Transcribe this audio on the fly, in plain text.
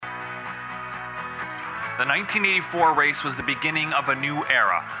The 1984 race was the beginning of a new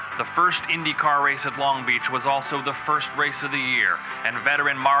era. The first IndyCar race at Long Beach was also the first race of the year, and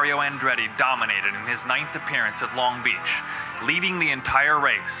veteran Mario Andretti dominated in his 9th appearance at Long Beach, leading the entire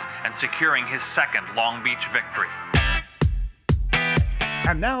race and securing his second Long Beach victory.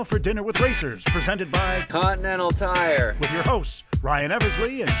 And now for Dinner with Racers, presented by Continental Tire, with your hosts, Ryan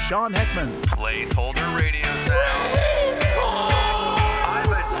Eversley and Sean Heckman. Placeholder radio sound.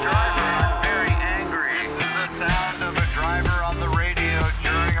 I'm a driver. I'm very angry. This is the sound of a driver on the radio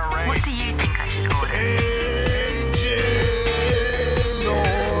during a race. What do you think I should order?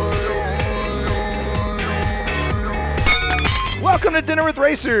 Welcome to Dinner with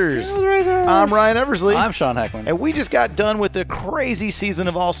Racers. I'm Ryan Eversley. I'm Sean Heckman. And we just got done with a crazy season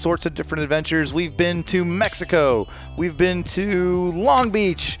of all sorts of different adventures. We've been to Mexico. We've been to Long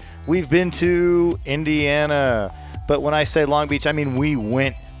Beach. We've been to Indiana. But when I say Long Beach, I mean we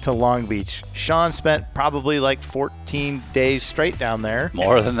went to Long Beach. Sean spent probably like 14 days straight down there.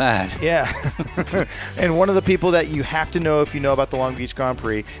 More than that. Yeah. And one of the people that you have to know if you know about the Long Beach Grand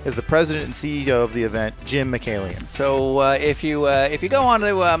Prix is the president and CEO of the event, Jim Michaelian. So if you go on to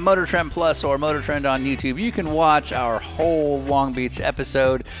MotorTrend Plus or MotorTrend on YouTube, you can watch our whole Long Beach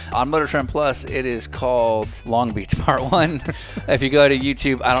episode. On MotorTrend Plus, it is called Long Beach Part 1. If you go to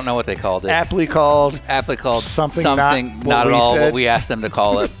YouTube, I don't know what they called it. Aptly called something not at all what we asked them to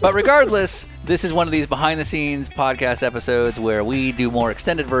call it. But regardless, this is one of these behind-the-scenes podcast episodes where we do more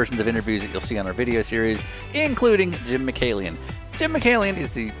extended versions of interviews that you'll see on our video series, including Jim Michaelian. Jim Michaelian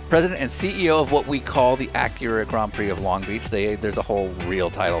is the president and CEO of what we call the Acura Grand Prix of Long Beach. There's a whole real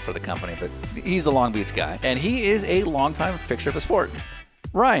title for the company, but he's the Long Beach guy. And he is a longtime fixture of the sport.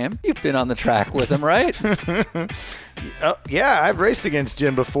 Ryan, you've been on the track with him, right? Yeah, I've raced against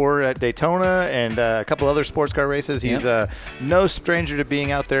Jim before at Daytona and a couple other sports car races. He's no stranger to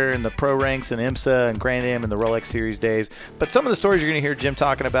being out there in the pro ranks and IMSA and Grand Am and the Rolex Series days. But some of the stories you're going to hear Jim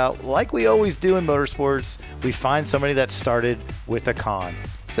talking about, like we always do in motorsports, we find somebody that started with a con.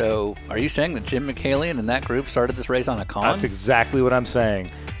 So are you saying that Jim Michaelian and that group started this race on a con? That's exactly what I'm saying.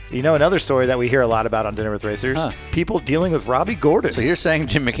 You know, another story that we hear a lot about on Dinner with Racers, people dealing with Robbie Gordon. So you're saying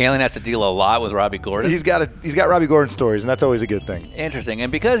Jim Michaelian has to deal a lot with Robbie Gordon? He's got Robbie Gordon stories, and that's always a good thing. Interesting.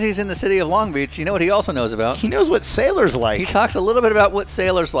 And because he's in the city of Long Beach, you know what he also knows about? He knows what sailors like. He talks a little bit about what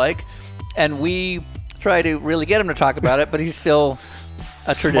sailors like, and we try to really get him to talk about it, but he's still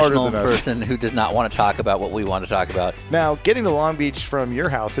a traditional person who does not want to talk about what we want to talk about. Now, getting to Long Beach from your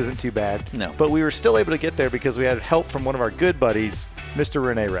house isn't too bad. No. But we were still able to get there because we had help from one of our good buddies, Mr.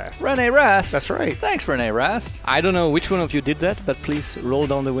 Rene Rast. Rene Rast. That's right. Thanks, Rene Rast. I don't know which one of you did that, but please roll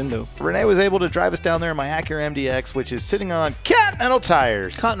down the window. Rene was able to drive us down there in my Acura MDX, which is sitting on Continental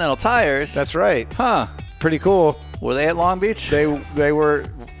Tires. Continental Tires? That's right. Huh. Pretty cool. Were they at Long Beach? They were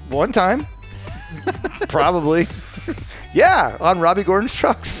one time. Probably. Yeah, on Robbie Gordon's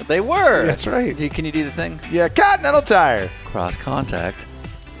trucks. They were. That's right. Can you do the thing? Yeah, Continental Tire. Cross contact.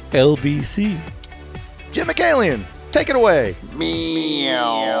 LBC. Jim Michaelian, take it away. All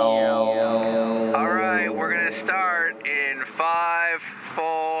right, we're going to start in 5,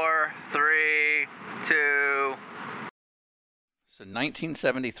 4, 3, 2. So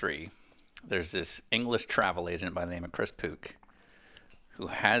 1973, there's this English travel agent by the name of Chris Pook who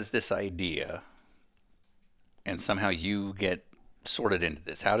has this idea, and somehow you get sorted into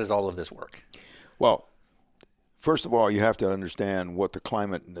this. How does all of this work? Well, first of all, you have to understand what the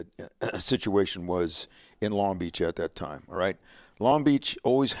climate and the situation was in Long Beach at that time, all right? Long Beach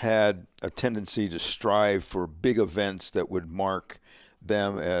always had a tendency to strive for big events that would mark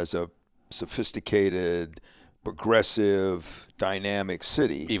them as a sophisticated, progressive, dynamic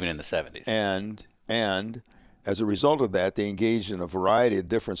city. Even in the 70s. And as a result of that, they engaged in a variety of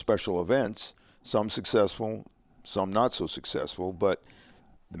different special events, some successful, some not so successful, but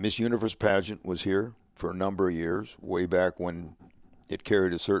the Miss Universe pageant was here for a number of years, way back when it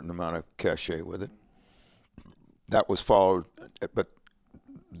carried a certain amount of cachet with it. That was followed, but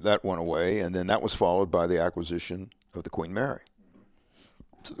that went away, and then that was followed by the acquisition of the Queen Mary.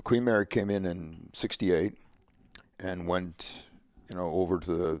 So the Queen Mary came in '68 and went, over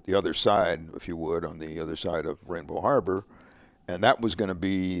to the other side, if you would, on the other side of Rainbow Harbor, and that was going to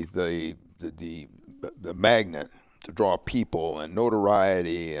be the magnet to draw people and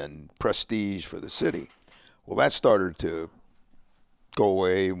notoriety and prestige for the city. Well, that started to go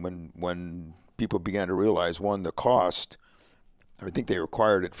away when people began to realize, one, the cost. I think they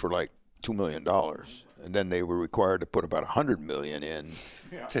required it for like $2 million. And then they were required to put about $100 million in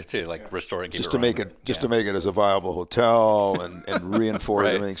to like restore it, just to make it as a viable hotel and reinforce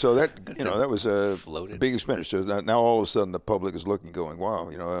everything. So that that was a big expenditure. So now all of a sudden the public is looking, going,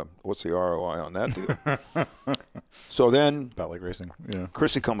 wow, what's the ROI on that deal? So then about like racing. Yeah.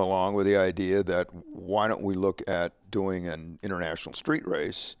 Chrissy come along with the idea that why don't we look at doing an international street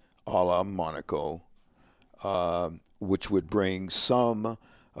race a la Monaco, which would bring some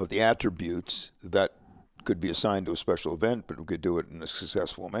of the attributes that could be assigned to a special event, but we could do it in a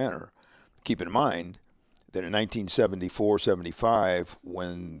successful manner. Keep in mind that in 1974-75,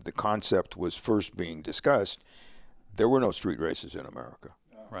 when the concept was first being discussed, there were no street races in America.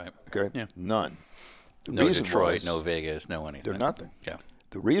 Right. Okay? Yeah. None. The no reason Detroit, no Vegas, no anything. There's nothing. Yeah.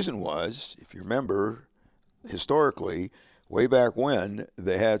 The reason was, if you remember, historically, way back when,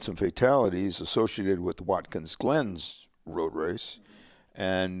 they had some fatalities associated with Watkins Glen's road race,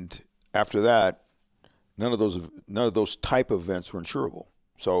 and after that, none of those type of events were insurable.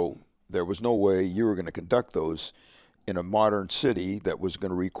 So there was no way you were going to conduct those in a modern city that was going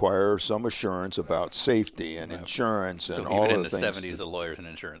to require some assurance about safety and insurance and all of the things. So even in the 70s, the lawyers and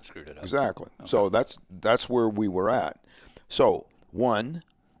insurance screwed it up. Exactly. Okay. So that's where we were at. So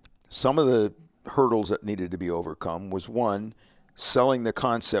some of the hurdles that needed to be overcome was selling the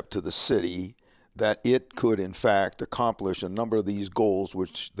concept to the city that it could, in fact, accomplish a number of these goals,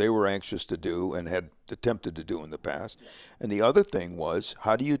 which they were anxious to do and had attempted to do in the past. And the other thing was,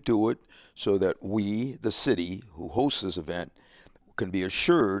 how do you do it so that we, the city who hosts this event, can be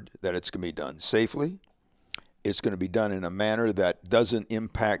assured that it's going to be done safely, it's going to be done in a manner that doesn't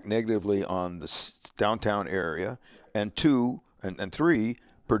impact negatively on the downtown area, and three,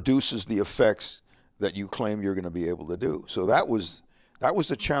 produces the effects that you claim you're going to be able to do. So that was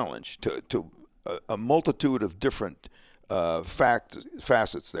the challenge to a multitude of different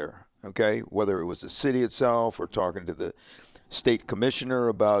facets there, okay? Whether it was the city itself or talking to the state commissioner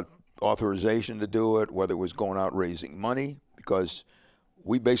about authorization to do it, whether it was going out raising money, because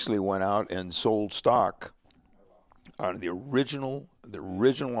we basically went out and sold stock on the original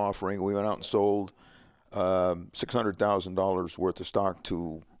offering. We went out and sold $600,000 worth of stock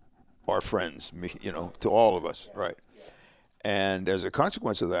to our friends, to all of us, right? And as a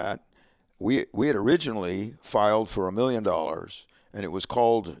consequence of that, we had originally filed for $1 million, and it was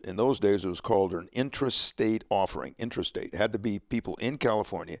called, in those days, an intrastate offering. Intrastate. It had to be people in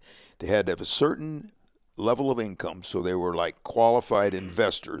California. They had to have a certain level of income, so they were like qualified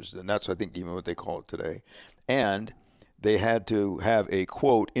investors, and that's, I think, even what they call it today. And they had to have a,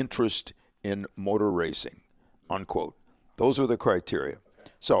 quote, interest in motor racing, unquote. Those were the criteria.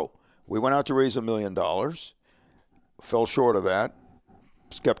 So we went out to raise $1 million, fell short of that.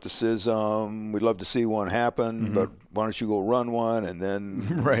 Skepticism. We'd love to see one happen, but why don't you go run one, and then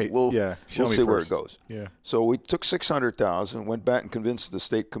we'll see where it goes. Yeah. So we took $600,000, went back and convinced the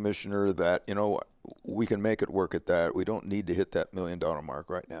state commissioner that we can make it work at that. We don't need to hit that $1 million mark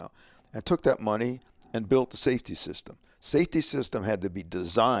right now, and took that money and built the safety system. Safety system had to be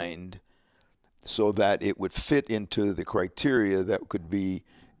designed so that it would fit into the criteria that could be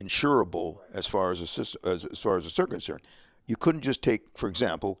insurable as far as the circuit is concerned. You couldn't just take, for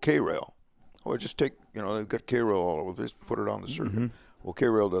example, K-Rail. Or just take, they've got K-Rail all over, just put it on the circuit. Mm-hmm. Well,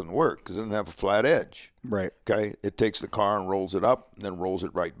 K-Rail doesn't work because it doesn't have a flat edge. Right. Okay? It takes the car and rolls it up and then rolls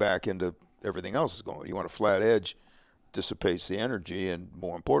it right back into everything else that's going. You want a flat edge, dissipates the energy, and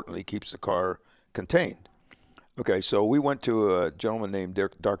more importantly, keeps the car contained. Okay, so we went to a gentleman named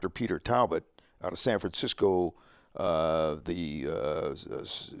Dr. Peter Talbot out of San Francisco, the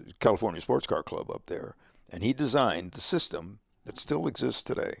California Sports Car Club up there. And he designed the system that still exists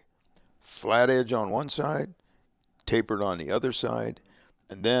today. Flat edge on one side, tapered on the other side,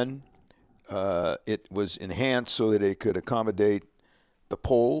 and then it was enhanced so that it could accommodate the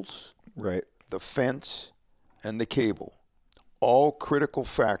poles, the fence, and the cable. All critical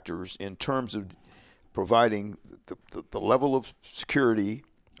factors in terms of providing the level of security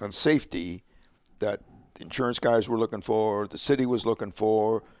and safety that the insurance guys were looking for, the city was looking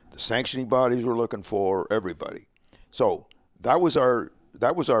for, the sanctioning bodies were looking for, everybody. So that was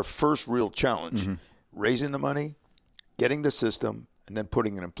our first real challenge, raising the money, getting the system, and then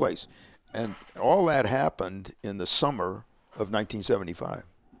putting it in place. And all that happened in the summer of 1975.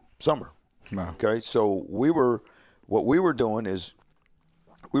 Summer. Wow. Okay, so what we were doing is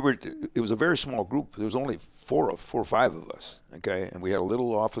it was a very small group. There was only four or five of us, okay? And we had a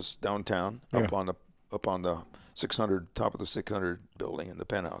little office downtown up on the top of the 600 building in the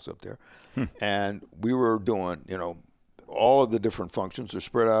penthouse up there. And we were doing, all of the different functions are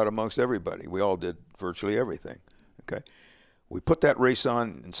spread out amongst everybody. We all did virtually everything, okay? We put that race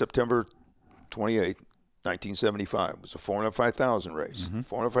on in September 28th, 1975. It was a Formula 5000 race.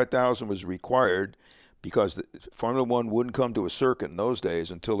 Formula 5000 was required because Formula One wouldn't come to a circuit in those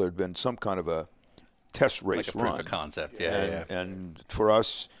days until there had been some kind of a test race like a run. proof of concept, And for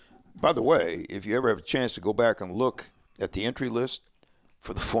us, by the way, if you ever have a chance to go back and look at the entry list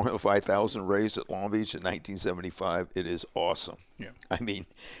for the Formula 5000 race at Long Beach in 1975, it is awesome. Yeah. I mean,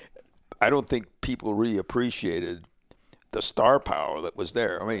 I don't think people really appreciated the star power that was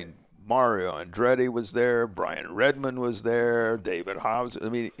there. I mean, Mario Andretti was there, Brian Redmond was there, David Hobbs. I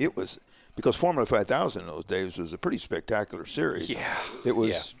mean, it was because Formula 5000 in those days was a pretty spectacular series. Yeah. It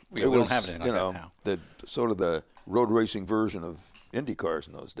was. We It was, don't have anything like that now. the sort of the road racing version of Indy cars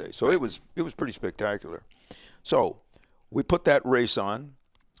in those days. So it was pretty spectacular. So we put that race on,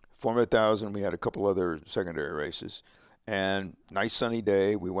 Formula 1000. We had a couple other secondary races, and nice sunny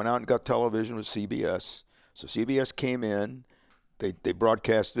day. We went out and got television with CBS. So CBS came in. They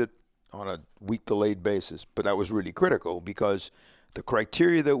broadcast it on a week delayed basis, but that was really critical because the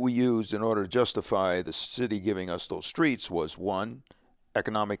criteria that we used in order to justify the city giving us those streets was 1,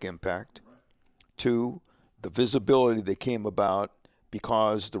 economic impact, 2, the visibility that came about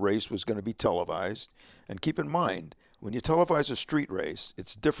because the race was going to be televised. And keep in mind, when you televise a street race,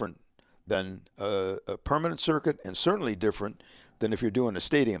 it's different than a permanent circuit and certainly different than if you're doing a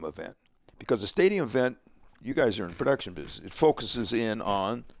stadium event. Because a stadium event, you guys are in production business, it focuses in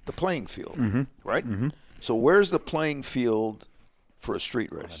on the playing field, right? So where's the playing field for a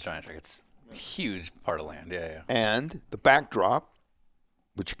street race? Giant track. It's a huge part of land. Yeah. And the backdrop,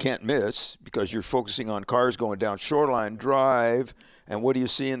 which you can't miss because you're focusing on cars going down Shoreline Drive. And what do you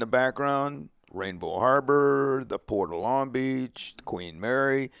see in the background? Rainbow Harbor, the Port of Long Beach, Queen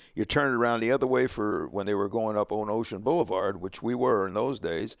Mary. You turn it around the other way for when they were going up on Ocean Boulevard, which we were in those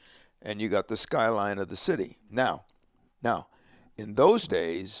days, and you got the skyline of the city. Now, in those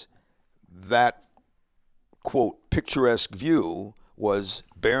days, that, quote, picturesque view was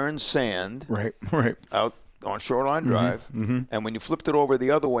barren sand Right. out on Shoreline Drive. And when you flipped it over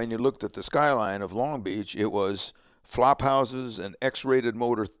the other way and you looked at the skyline of Long Beach, it was flop houses and X-rated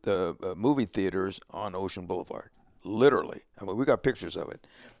movie theaters on Ocean Boulevard. Literally. I mean, we got pictures of it.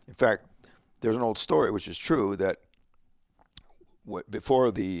 In fact, there's an old story, which is true, that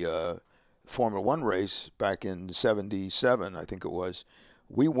before the Formula One race back in 77, I think it was,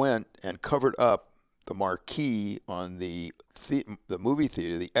 we went and covered up the marquee on the movie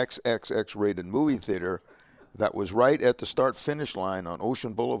theater, the XXX rated movie theater that was right at the start-finish line on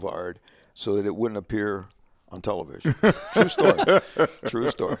Ocean Boulevard so that it wouldn't appear on television. True story. True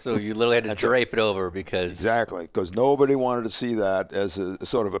story. So you literally had to drape it over because... Exactly, because nobody wanted to see that as a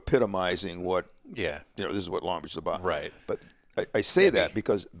sort of epitomizing what, this is what Long Beach is about. Right. But I say that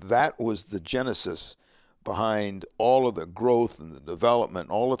because that was the genesis behind all of the growth and the development,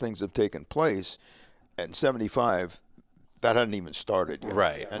 all the things that have taken place. In 75, that hadn't even started yet.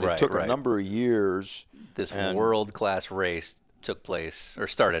 Right, and it took a number of years. This world-class race took place, or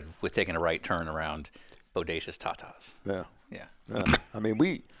started, with taking a right turn around Bodacious Tatas. Yeah. I mean,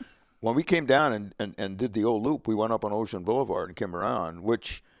 when we came down and did the old loop, we went up on Ocean Boulevard and came around,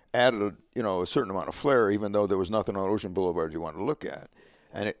 which added a certain amount of flair, even though there was nothing on Ocean Boulevard you wanted to look at.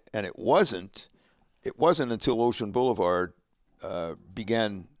 And it wasn't until Ocean Boulevard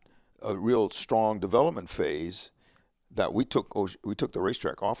began a real strong development phase that we took the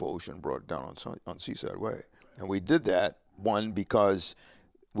racetrack off of Ocean and brought it down on Seaside Way. And we did that, one, because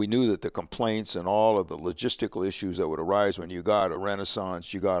we knew that the complaints and all of the logistical issues that would arise when you got a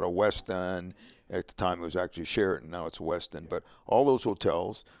Renaissance, you got a West End. At the time, it was actually Sheraton. Now it's West End. But all those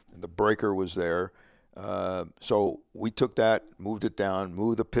hotels, and the breaker was there. So we took that, moved it down,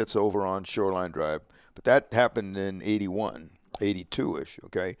 moved the pits over on Shoreline Drive. But that happened in 81, 82-ish,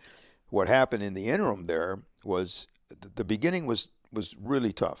 okay? What happened in the interim there was the beginning was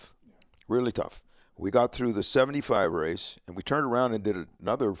really tough, really tough. We got through the 75 race, and we turned around and did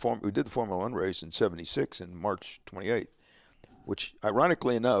we did the Formula One race in 76 in March 28th, which,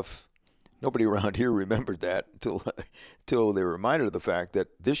 ironically enough, nobody around here remembered that until they were reminded of the fact that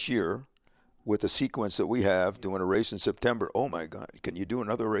this year, with the sequence that we have, doing a race in September, oh my God, can you do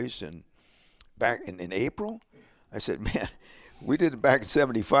another race back in April? I said, man, we did it back in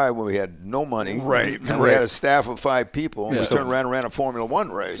 75 when we had no money. Right. And we had a staff of 5 people, and we turned around and ran a Formula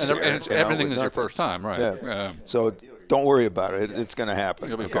One race. And everything is your first time, right? Yeah. So don't worry about it. It's going to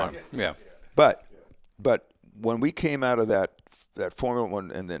happen. It'll be fun. Yeah. But when we came out of that Formula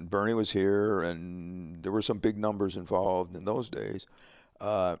One, and then Bernie was here, and there were some big numbers involved in those days,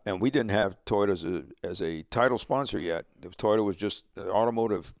 and we didn't have Toyota as a title sponsor yet. Toyota was just the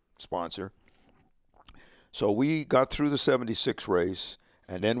automotive sponsor. So we got through the 76 race,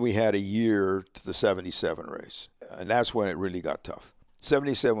 and then we had a year to the 77 race. And that's when it really got tough.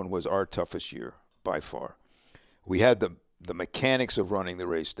 77 was our toughest year by far. We had the mechanics of running the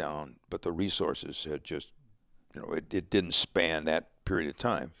race down, but the resources had just, it didn't span that period of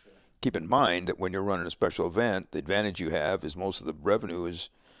time. Keep in mind that when you're running a special event, the advantage you have is most of the revenue is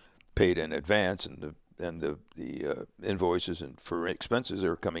paid in advance, and the invoices and for expenses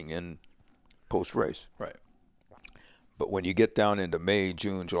are coming in post-race. Right. But when you get down into May,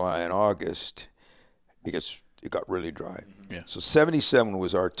 June, July, and August, it got really dry. Yeah. So 77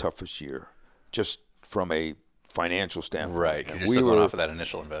 was our toughest year, just from a financial standpoint. Right, because you're still going off of that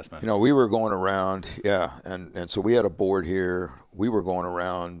initial investment. We were going around, and so we had a board here. We were going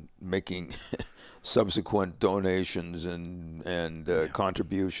around making subsequent donations and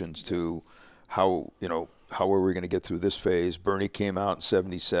contributions to how were we going to get through this phase. Bernie came out in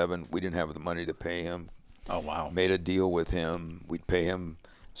 77. We didn't have the money to pay him. Oh, wow. Made a deal with him. We'd pay him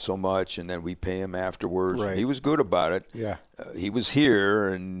so much, and then we'd pay him afterwards. Right. He was good about it. Yeah. He was here,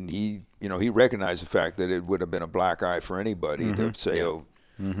 and he recognized the fact that it would have been a black eye for anybody to say,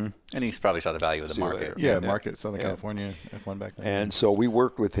 And he probably saw the value of the market. Market, Southern California, F1 back then. And so we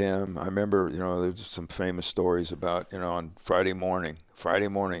worked with him. I remember, there's some famous stories about, on Friday morning,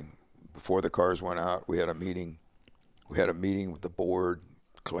 before the cars went out, we had a meeting. We had a meeting with the board,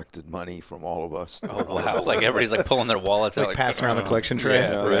 collected money from all of us. Oh, wow. Like everybody's like pulling their wallets out. Like passing around the collection tray.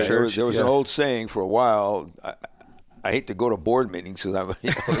 Yeah, right. There was an old saying for a while. I hate to go to board meetings because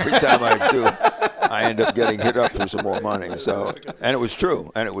every time I do, I end up getting hit up for some more money. So, and it was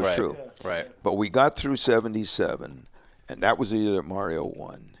true. True. Right. But we got through 77, and that was the year that Mario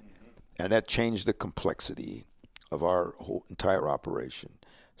won. And that changed the complexity of our whole entire operation.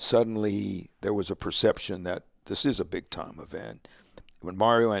 Suddenly, there was a perception that this is a big-time event. When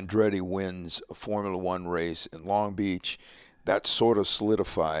Mario Andretti wins a Formula One race in Long Beach, that sort of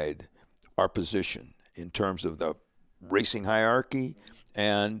solidified our position in terms of the racing hierarchy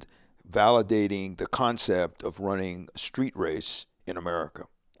and validating the concept of running a street race in America.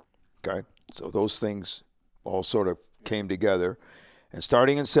 Okay? So those things all sort of came together. And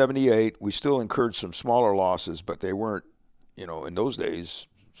starting in 78, we still incurred some smaller losses, but they weren't, in those days,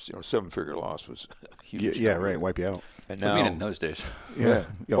 seven-figure loss was huge. Yeah, right. Wipe you out. And now, in those days. Yeah.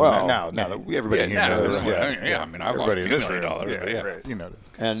 Well, now everybody here knows. I mean, I've lost $2 million. Right. You know.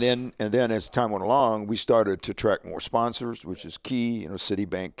 And then as time went along, we started to attract more sponsors, which is key.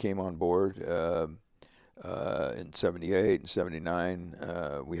 Citibank came on board in 78 and 79.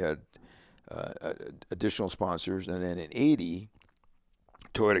 We had additional sponsors. And then in 80,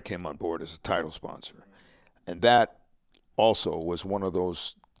 Toyota came on board as a title sponsor. And that also was one of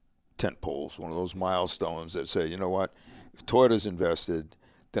those tent poles, one of those milestones that say, you know what, if Toyota's invested,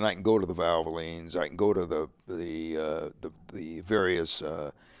 then I can go to the Valvolines, I can go to the various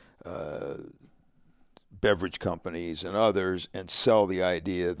beverage companies and others and sell the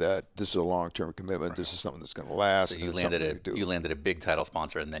idea that this is a long-term commitment, this is something that's going to last. So you landed a big title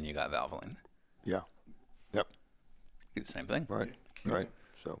sponsor, and then you got Valvoline. Yeah. Yep. Do the same thing. Right.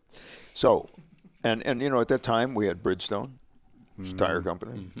 So, and at that time we had Bridgestone, which is a tire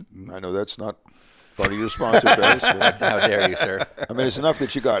company. I know that's not part of your sponsor base. How dare you, sir? I mean, it's enough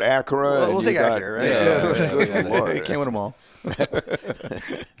that you got Acura. We'll take Acura, right? Good Lord. You can't win them all.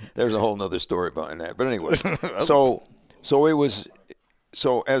 There's a whole nother story behind that. But anyway, so it was.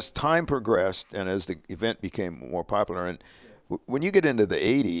 So as time progressed and as the event became more popular, and when you get into the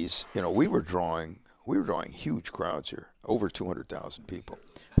 80s, we were drawing huge crowds here, over 200,000 people.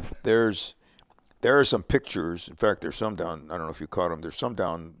 There are some pictures. In fact, there's some down. I don't know if you caught them. There's some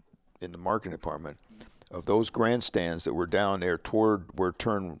down in the marketing department of those grandstands that were down there toward where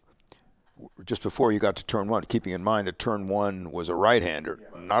just before you got to turn one. Keeping in mind that turn one was a right-hander,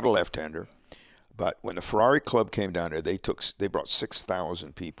 not a left-hander. But when the Ferrari Club came down there, they brought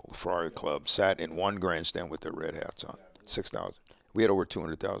 6,000 people. The Ferrari Club sat in one grandstand with their red hats on. 6,000. We had over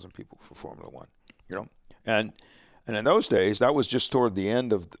 200,000 people for Formula One. And in those days, that was just toward the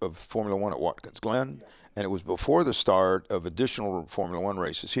end of Formula One at Watkins Glen, and it was before the start of additional Formula One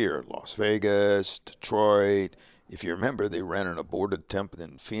races here, Las Vegas, Detroit. If you remember, they ran an aborted attempt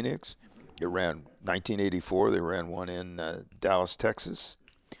in Phoenix. They ran 1984. They ran one in Dallas, Texas,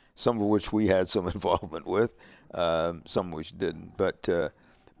 some of which we had some involvement with, some of which didn't. But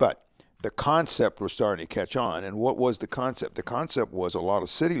the concept was starting to catch on. And what was the concept? The concept was a lot of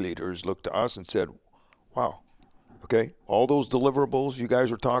city leaders looked to us and said, wow, okay, all those deliverables you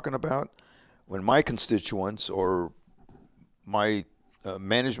guys were talking about, when my constituents or my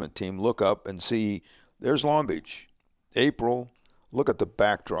management team look up and see there's Long Beach, April, look at the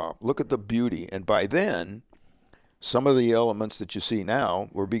backdrop, look at the beauty. And by then, some of the elements that you see now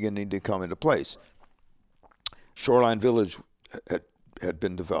were beginning to come into place. Shoreline Village had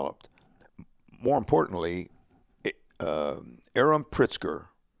been developed. More importantly, Aram Pritzker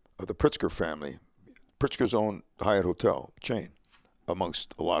of the Pritzker family, Pritzker's own Hyatt Hotel chain,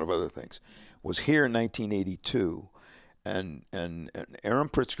 amongst a lot of other things, was here in 1982. And Aram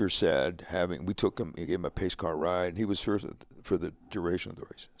Pritzker said, we took him, he gave him a pace car ride, and he was for the duration of the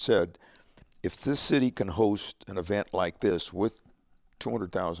race, said, if this city can host an event like this with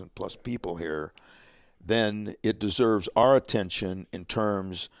 200,000 plus people here, then it deserves our attention in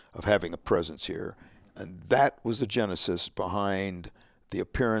terms of having a presence here. And that was the genesis behind the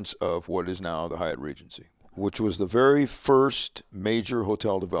appearance of what is now the Hyatt Regency, which was the very first major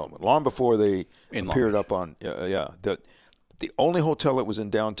hotel development, long before they appeared up on, the only hotel that was in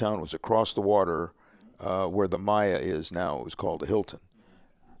downtown was across the water where the Maya is now. It was called the Hilton.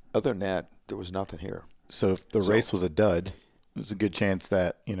 Other than that, there was nothing here. So if the race was a dud, there's a good chance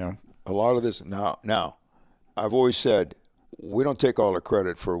that, a lot of this now, I've always said we don't take all the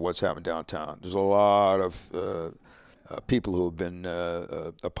credit for what's happened downtown. There's a lot of people who have been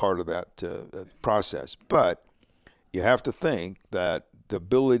a part of that process, but you have to think that the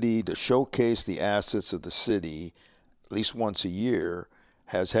ability to showcase the assets of the city at least once a year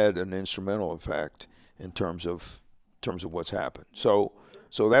has had an instrumental effect in terms of what's happened. So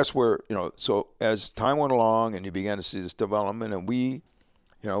that's where, so as time went along and you began to see this development, and we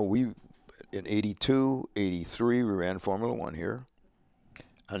in 82, 83, we ran Formula One here.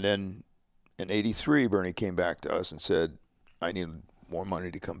 And then in 83, Bernie came back to us and said, I need more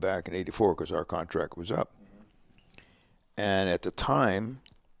money to come back in 84 because our contract was up. And at the time,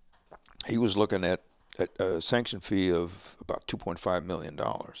 he was looking at a sanction fee of about $2.5 million,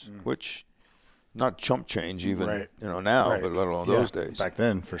 which not chump change even now, but let alone those days. Back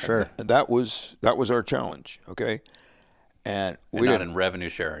then, for sure. And that was our challenge, okay? And we not in revenue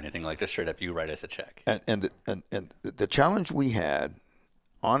share or anything, like just straight up you write us a check. And the challenge we had,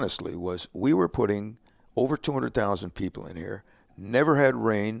 honestly, was we were putting over 200,000 people in here, never had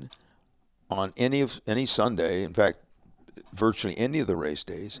rain on any Sunday. In fact, virtually any of the race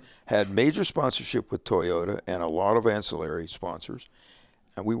days, had major sponsorship with Toyota and a lot of ancillary sponsors,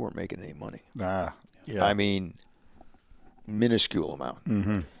 and we weren't making any money. I mean, minuscule amount.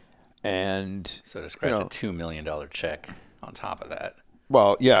 Mm-hmm. And so to scratch a $2 million check on top of that.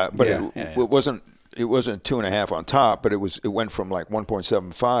 Well, yeah, but it wasn't 2.5 on top, but it went from like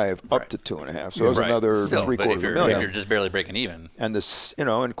 1.75 up to 2.5. So it was another $750,000. If you're just barely breaking even. And this,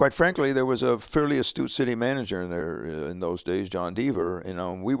 and quite frankly, there was a fairly astute city manager in there in those days, John Deaver.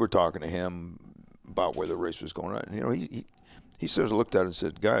 And we were talking to him about where the race was going on. And, he sort of looked at it and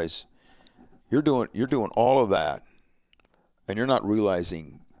said, "Guys, you're doing all of that, and you're not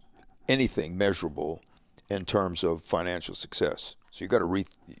realizing anything measurable in terms of financial success. So you got to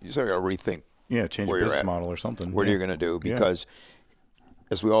rethink." Yeah, change your business model or something. What are you going to do? Because,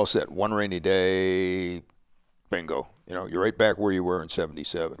 as we all said, one rainy day, bingo. You're right back where you were in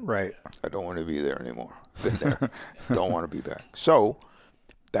 77. Right. I don't want to be there anymore. Been there. Don't want to be back. So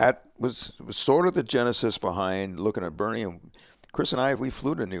that was sort of the genesis behind looking at Bernie. And Chris and I, we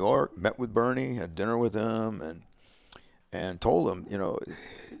flew to New York, met with Bernie, had dinner with him, and told him,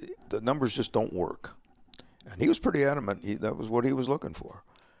 the numbers just don't work. And he was pretty adamant. That was what he was looking for.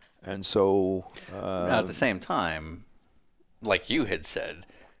 And so... now, at the same time, like you had said,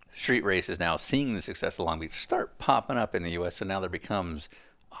 street races now, seeing the success of Long Beach, start popping up in the U.S., so now there becomes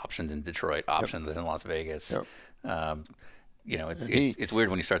options in Detroit, options in Las Vegas. Yep. It's weird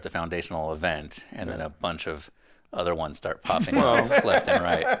when you start the foundational event, and then a bunch of other ones start popping up left and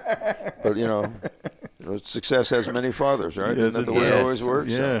right. But, success has many fathers, right? Isn't that the way it always works?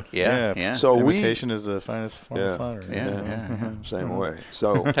 Yeah. So imitation is the finest form of flattery. Yeah. Same way.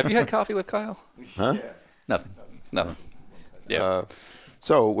 So have you had coffee with Kyle? Huh? Nothing. Yeah.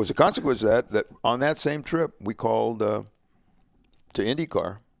 So it was a consequence of that on that same trip, we called to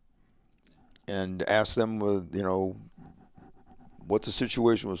IndyCar and asked them, what the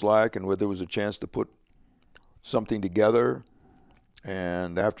situation was like and whether there was a chance to put something together.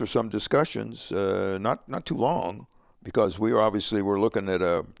 And after some discussions, not too long, because we were looking at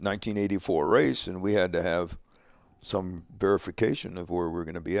a 1984 race, and we had to have some verification of where we were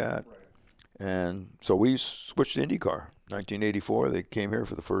going to be at. Right. And so we switched to IndyCar. 1984, they came here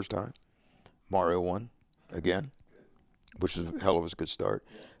for the first time. Mario won again, which is a hell of a good start.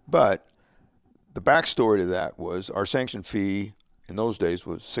 Yeah. But the backstory to that was our sanction fee in those days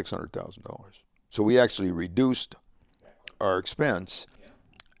was $600,000. So we actually reduced our expense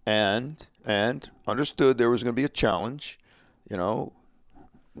and understood there was going to be a challenge.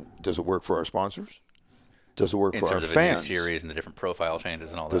 Does it work for our sponsors? Does it work for our in terms of fans? A new series and the different profile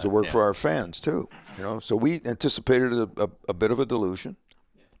changes and all that. Does it work for our fans too? So we anticipated a bit of a delusion,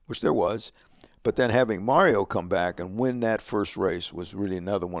 which there was, but then having Mario come back and win that first race was really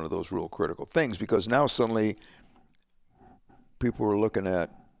another one of those real critical things, because now suddenly people were looking at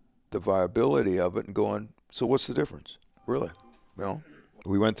the viability of it and going, so what's the difference, really?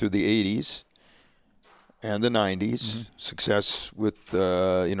 We went through the 80s and the 90s, success with, with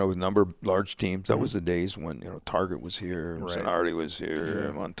a number of large teams. That was the days when, Target was here, Zanardi was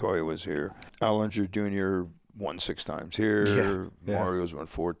here, Montoya was here. Allinger Jr. won 6 times here. Mario's won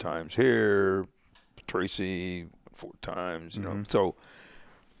 4 times here. Tracy 4 times, So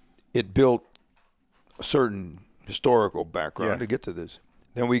it built a certain historical background to get to this.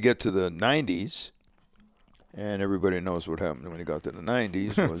 Then we get to the 90s, and everybody knows what happened when you got to the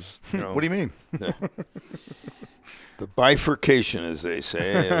 90s was, What do you mean? The bifurcation, as they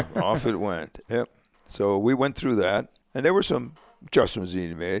say, off it went. Yep. So we went through that, and there were some adjustments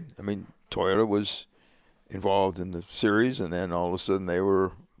needed made. I mean, Toyota was involved in the series, and then all of a sudden they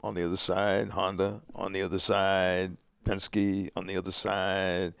were on the other side, Honda on the other side, Penske on the other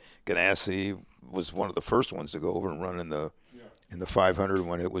side. Ganassi was one of the first ones to go over and run in the 500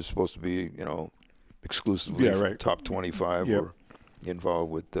 when it was supposed to be, exclusively top 25 were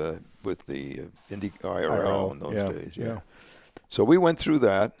involved with the Indy IRL in those days. Yeah. So we went through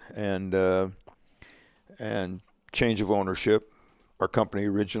that, and change of ownership. Our company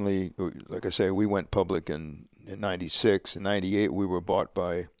originally, like I say, we went public in 96. In 98, we were bought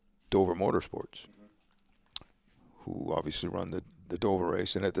by Dover Motorsports, who obviously run the Dover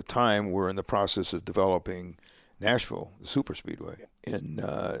race. And at the time, we're in the process of developing Nashville, the super speedway. In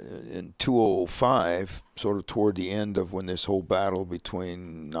 2005, sort of toward the end of when this whole battle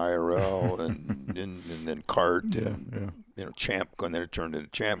between IRL and kart, Champ, and then it turned into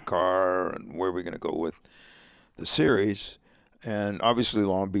Champ Car, and where are we going to go with the series? And obviously,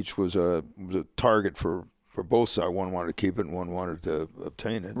 Long Beach was a target for both sides. One wanted to keep it, and one wanted to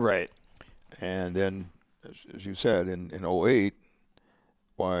obtain it. Right. And then, as you said, in 08,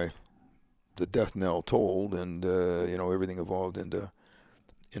 why the death knell tolled, and everything evolved into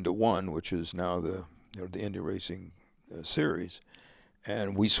one, which is now the Indy Racing series,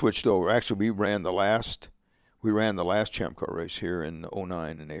 and we switched over. Actually, we ran the last Champ Car race here in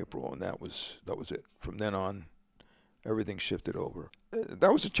 09 in April, and that was it. From then on, everything shifted over.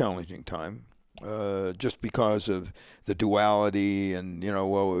 That was a challenging time, just because of the duality, and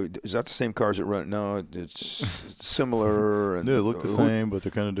is that the same cars that run? No, it's similar. And they look the same, but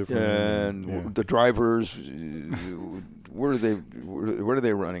they're kind of different. And the drivers, where are they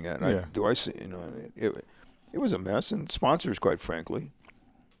running at? Do I see? It was a mess, and sponsors, quite frankly,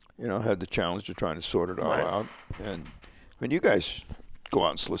 had the challenge of trying to sort it all out. And you guys go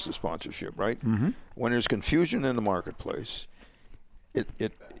out and solicit sponsorship, right? Mm-hmm. When there's confusion in the marketplace,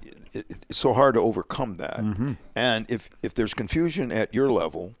 it's so hard to overcome that. Mm-hmm. And if there's confusion at your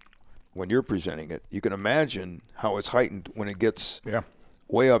level when you're presenting it, you can imagine how it's heightened when it gets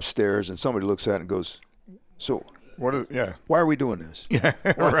way upstairs and somebody looks at it and goes, so why are we doing this? Yeah,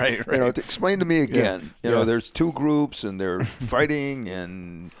 right. Explain to me again. There's 2 groups and they're fighting,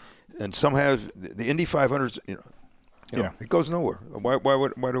 and some have the Indy 500s, it goes nowhere. Why do I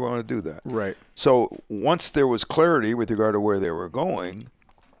want to do that? Right. So once there was clarity with regard to where they were going,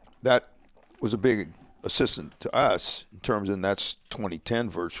 that was a big assistant to us in terms, and that's 2010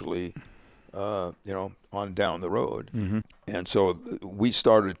 virtually, on down the road. Mm-hmm. And so we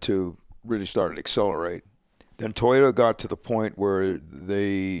started to accelerate. Then Toyota got to the point where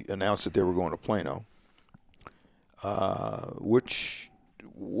they announced that they were going to Plano, which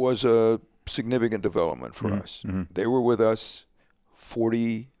was a significant development for us. Mm-hmm. They were with us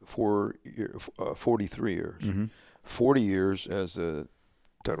 43 years, 40 years as a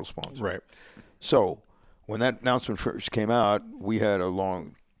title sponsor. Right. So when that announcement first came out, we had a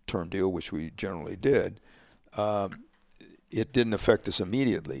long-term deal, which we generally did. It didn't affect us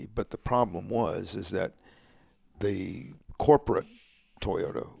immediately, but the problem is that the corporate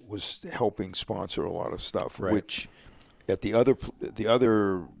Toyota was helping sponsor a lot of stuff, which at the other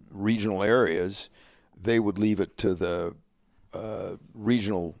regional areas, they would leave it to the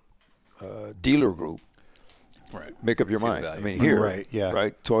regional dealer group. Right. Make up your mind. I mean, here, right?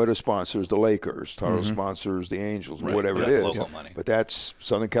 Toyota sponsors the Lakers. Toyota sponsors the Angels, whatever it is. Local money. But that's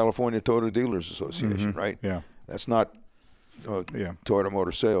Southern California Toyota Dealers Association, right? Yeah. That's not Toyota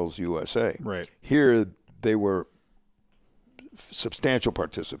Motor Sales USA. Right. Here, they were substantial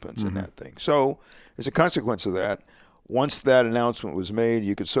participants in that thing. So, as a consequence of that, once that announcement was made,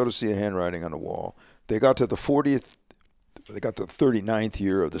 you could sort of see a handwriting on the wall. They got to the 39th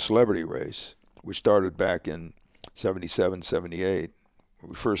year of the celebrity race, which started back in 77, 78.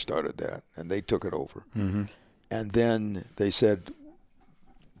 We first started that, and they took it over. Mm-hmm. And then they said,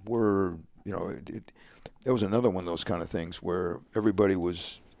 there was another one of those kind of things where everybody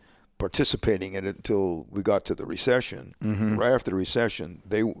was participating in it until we got to the recession. Mm-hmm. Right after the recession,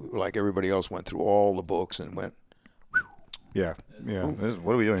 they, like everybody else, went through all the books and went, yeah.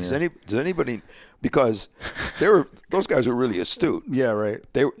 What are we doing here? Does anybody, because those guys were really astute. Yeah, right.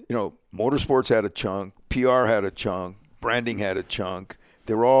 They, motorsports had a chunk, PR had a chunk, branding had a chunk.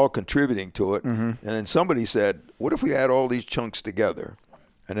 They were all contributing to it. Mm-hmm. And then somebody said, what if we add all these chunks together?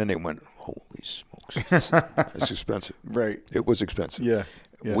 And then they went, holy smokes, that's expensive. Right. It was expensive. Yeah.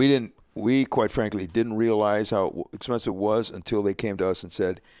 We quite frankly didn't realize how expensive it was until they came to us and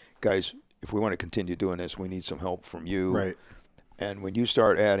said, guys, if we want to continue doing this, we need some help from you. Right. And when you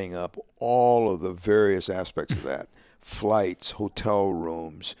start adding up all of the various aspects of that, flights, hotel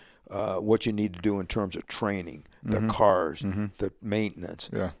rooms, what you need to do in terms of training, the cars, the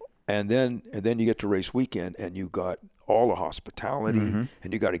maintenance. Yeah. And then you get to race weekend and you got all the hospitality and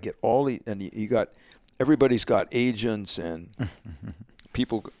you got to get all the, and you got, everybody's got agents and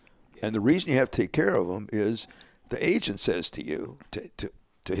people. And the reason you have to take care of them is the agent says to you,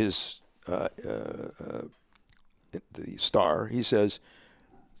 to his, the star, he says,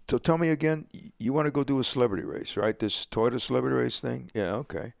 so tell me again, you want to go do a celebrity race, right? This Toyota celebrity race thing? Yeah,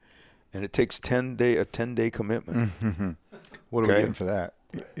 okay. And it takes a 10-day commitment. Mm-hmm. What are we getting for that?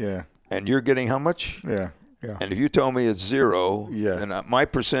 Yeah. And you're getting how much? Yeah. And if you tell me it's zero, then my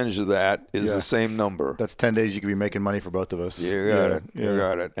percentage of that is the same number. That's 10 days you could be making money for both of us. You got it. You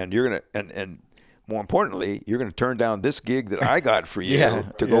got it. And you're going to, and more importantly, you're going to turn down this gig that I got for you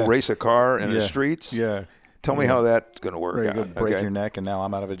to go race a car in the streets. Yeah. Tell me how that's going to work out. You're going to break your neck and now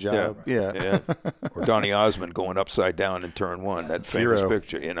I'm out of a job. Yeah. Or Donny Osmond going upside down in turn one, that famous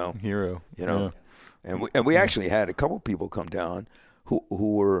picture, Hero. And we actually had a couple people come down who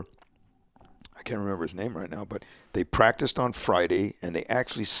were, I can't remember his name right now, but they practiced on Friday and they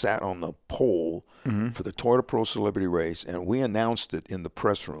actually sat on the pole for the Toyota Pro Celebrity Race, and we announced it in the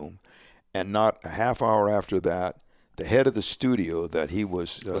press room. And not a half hour after that, the head of the studio that he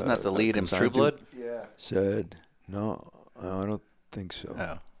was wasn't that the lead in True Blood? Yeah. Said, no, I don't think so. Oh,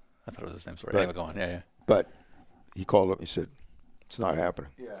 I thought it was the same story. Anyway, go on. Yeah. But he called up and he said, it's not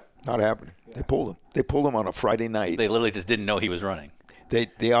happening. Yeah. Not happening. Yeah. They pulled him. They pulled him on a Friday night. They literally just didn't know he was running.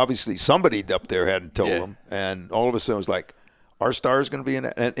 They obviously, somebody up there hadn't told them, and all of a sudden it was like, our star's going to be in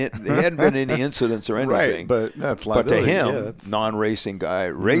it. And there hadn't been any incidents or anything. Right, but that's liability. But to him, non-racing guy,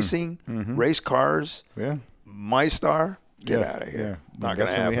 racing, race cars, my star, get out of here. Yeah. Not going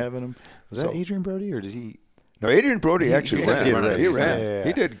to happen. We have in him. Was that Adrian Brody, or did he? No, Adrian Brody actually ran. He ran. Yeah.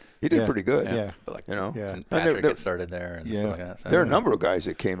 He did pretty good. Yeah. But And Patrick get started there and stuff like that. So. There are a number of guys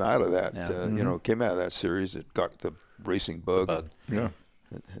that came out of that, came out of that series that got the racing bug. Yeah.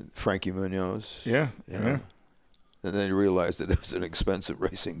 Frankie Munoz. Yeah. And then you realize that it was an expensive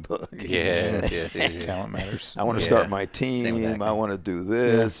racing bug. Yes. Talent matters. I want to start my team. I want to do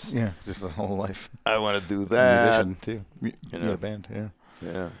this. Yeah. Just the whole life. I want to do that. Musician too. Band.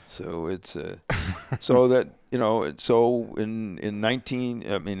 Yeah. So it's so that so in 2018.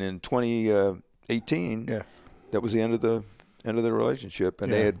 That was the end of the relationship,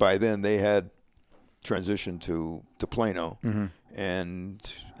 and by then they had transitioned to Plano, and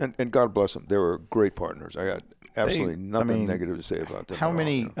God bless them, they were great partners. I got absolutely nothing negative to say about them. How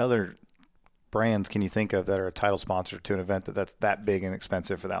many other brands can you think of that are a title sponsor to an event that's that big and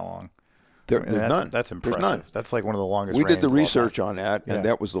expensive for that long? There's none. That's impressive. There's none. That's like one of the longest. We did the research on that, and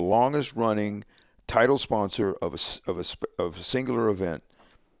that was the longest running title sponsor of a singular event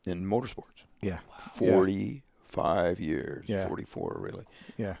in motorsports. Yeah, 45 years. Yeah. 44 really.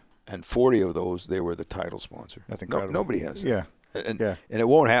 Yeah, and 40 of those they were the title sponsor. That's incredible. Nobody has that. Yeah. And it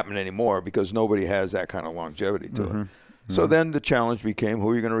won't happen anymore because nobody has that kind of longevity to it. So then the challenge became,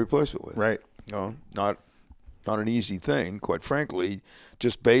 who are you going to replace it with? Right. Not an easy thing, quite frankly,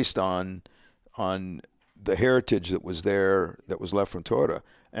 just based on the heritage that was there, that was left from Toyota,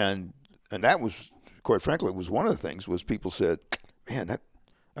 and that was, quite frankly, was one of the things was people said, man,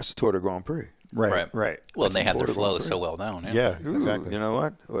 that's the Toyota Grand Prix. Right. Well, and they had their flow so well down. Yeah, exactly. You know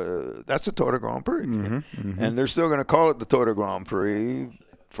what? That's the Toyota Grand Prix. And they're still going to call it the Toyota Grand Prix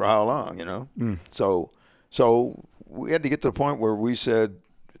for how long, So we had to get to the point where we said,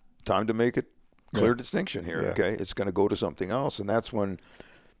 time to make it clear distinction here, okay? It's going to go to something else. And that's when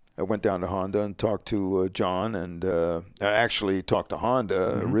I went down to Honda and talked to John, and I actually talked to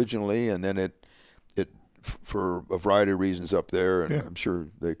Honda originally, and then it for a variety of reasons up there, and I'm sure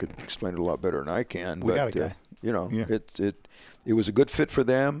they could explain it a lot better than I can. We got a guy. It was a good fit for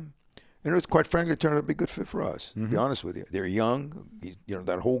them. And it was, quite frankly, turned out to be a good fit for us, to be honest with you. They're young,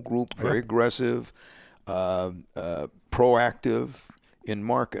 that whole group, very aggressive, proactive in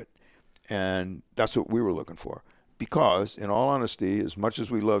market. And that's what we were looking for. Because, in all honesty, as much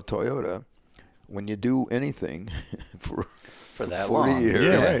as we love Toyota, when you do anything for that 40 long.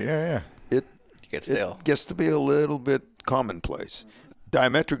 years, it gets to be a little bit commonplace.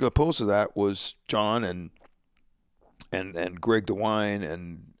 Diametrically opposed to that was John and Greg DeWine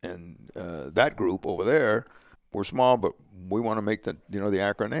and that group over there. We're small, but we want to make the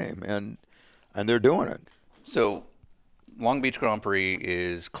Acura name, and they're doing it. So, Long Beach Grand Prix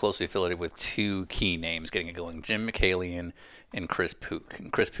is closely affiliated with two key names getting it going: Jim Michaelian and Chris Pook.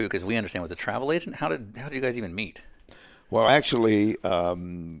 And Chris Pook, as we understand, was a travel agent. How did you guys even meet? Well, actually,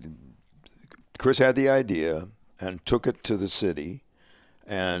 Chris had the idea and took it to the city,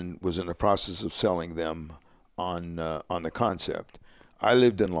 and was in the process of selling them on the concept. I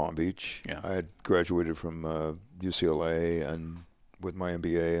lived in Long Beach. Yeah. I had graduated from UCLA and with my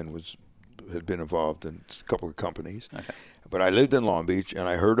MBA and had been involved in a couple of companies. Okay. But I lived in Long Beach, and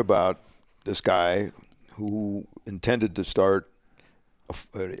I heard about this guy who intended to start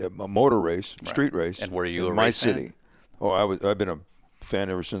a motor race, street race, and were you in a my race city. fan? Oh, I've been a fan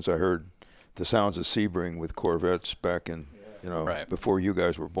ever since I heard the sounds of Sebring with Corvettes back in, before you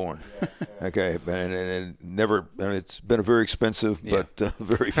guys were born. Okay, and it's been a very expensive but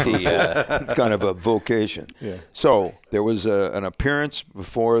very fruitful kind of a vocation. Yeah. So there was an appearance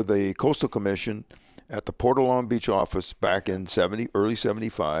before the Coastal Commission at the Port of Long Beach office back in early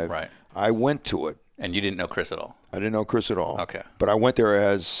 75. Right. I went to it. And you didn't know Chris at all? I didn't know Chris at all. Okay. But I went there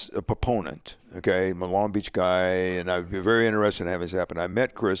as a proponent, okay? I'm a Long Beach guy, and I'd be very interested in having this happen. I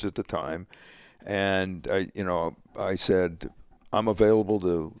met Chris at the time, and I said, I'm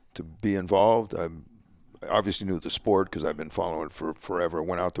available to be involved. I obviously knew the sport because I've been following it for forever.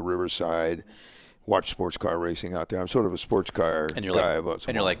 Went out to Riverside, watched sports car racing out there. I'm sort of a sports car guy. And you're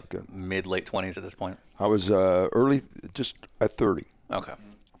like mid-late 20s at this point? I was early, just at 30. Okay.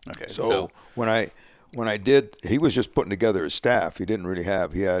 So when I did, he was just putting together his staff. He didn't really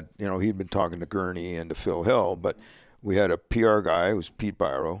have. He had, he'd been talking to Gurney and to Phil Hill, but we had a PR guy, who's Pete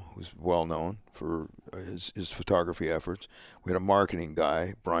Byro, who's well known for his photography efforts. We had a marketing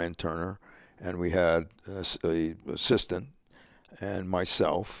guy, Brian Turner, and we had a assistant and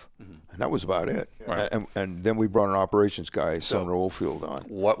myself, and that was about it. Right. And then we brought an operations guy, Sumner Oldfield, on.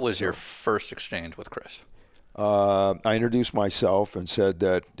 What was your first exchange with Chris? I introduced myself and said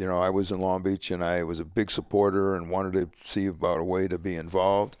that I was in Long Beach and I was a big supporter and wanted to see about a way to be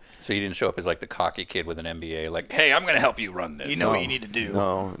involved. So you didn't show up as like the cocky kid with an MBA, like, "Hey, I'm going to help you run this." You know what you need to do.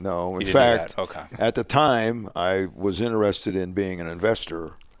 No. In fact, at the time, I was interested in being an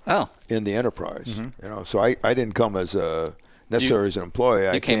investor in the enterprise. So I didn't come as necessarily as an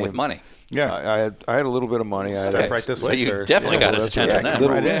employee. You came with money. Yeah, I had a little bit of money. Step right this way, you sir. definitely got his attention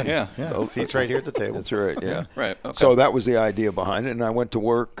then. Yeah. Seats right here at the table. That's right. Yeah. Right. Okay. So that was the idea behind it, and I went to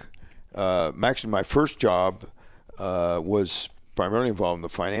work. Actually, my first job was primarily involved in the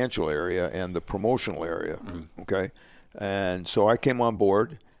financial area and the promotional area. Okay, and so I came on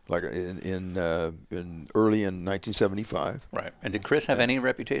board like in early in 1975. Right. And did Chris have any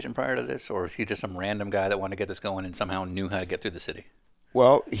reputation prior to this, or was he just some random guy that wanted to get this going and somehow knew how to get through the city?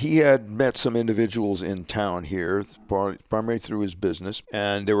 Well, he had met some individuals in town here, primarily through his business,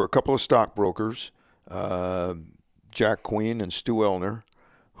 and there were a couple of stockbrokers, Jack Queen and Stu Elner,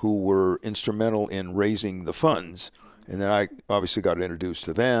 who were instrumental in raising the funds. And then I obviously got introduced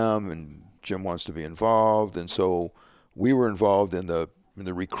to them, and Jim wants to be involved, and so we were involved in the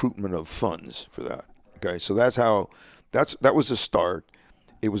recruitment of funds for that. Okay, so that was the start.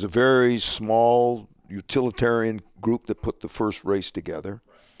 It was a very small utilitarian group that put the first race together,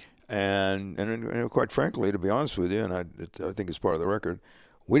 and quite frankly, to be honest with you, and I think it's part of the record,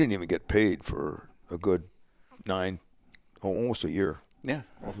 we didn't even get paid for a good almost a year. Yeah,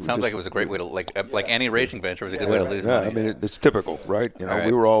 well, sounds like it was a great way to like any racing venture was a good way to lose money. I mean, it's typical, right?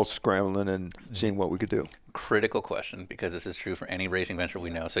 We were all scrambling and seeing what we could do. Critical question, because this is true for any racing venture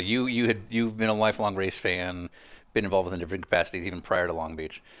we know. So you've been a lifelong race fan, been involved in different capacities even prior to Long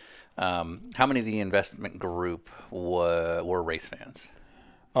Beach. How many of the investment group were race fans?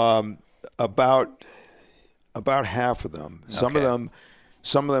 About half of them. Some of them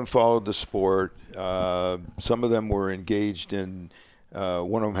followed the sport. Some of them were engaged in.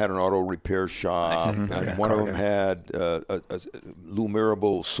 One of them had an auto repair shop, and one of them had Lou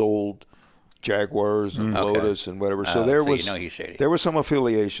Mirabel sold Jaguars and Lotus and whatever. So there was he's shady. There were some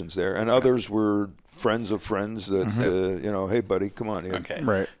affiliations there, and others were friends of friends that hey buddy, come on here. Okay,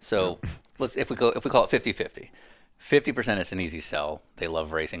 right. So if we call it 50-50. 50% is an easy sell. They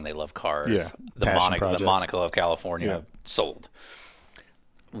love racing. They love cars. Yeah. The Monaco of California sold.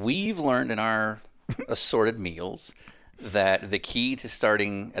 We've learned in our assorted meals that the key to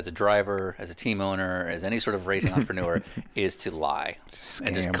starting as a driver, as a team owner, as any sort of racing entrepreneur is to lie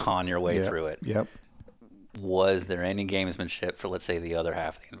and just con your way through it. Yep. Was there any gamesmanship for, let's say, the other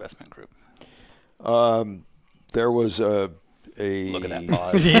half of the investment group? There was a look at that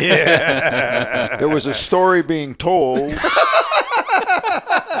pause. There was a story being told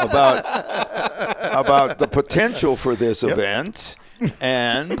about the potential for this event,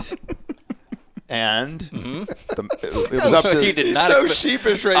 and it was up to. He did not. So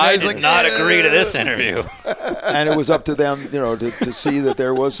sheepish right now. I did not agree to this interview. And it was up to them, to see that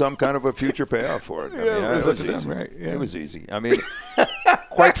there was some kind of a future payoff for it. It was up to them, right? Yeah. It was easy. I mean,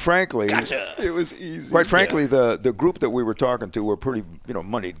 quite frankly, it was easy. Quite frankly, the group that we were talking to were pretty,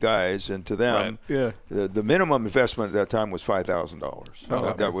 moneyed guys, and to them, the minimum investment at that time was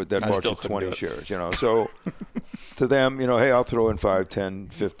 $5,000. That bought you 20 shares. So to them, hey, I'll throw in 5, 10,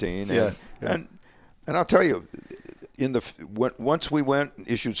 15, and I'll tell you, once we went,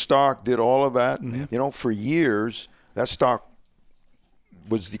 issued stock, did all of that, for years, that stock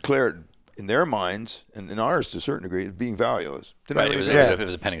was declared in their minds and in ours to a certain degree as being valueless. Right, it was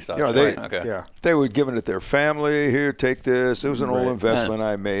a penny stock. They would give it to their family. Here, take this. It was an old investment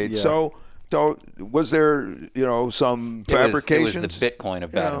I made. So was there, some fabrications? It was the Bitcoin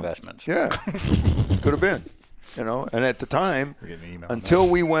of bad investments. Yeah, could have been. And at the time, until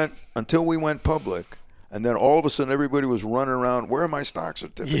we went public, and then all of a sudden everybody was running around, where are my stock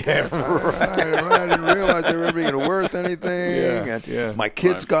certificates? Yeah, I didn't realize they were ever going to worth anything. My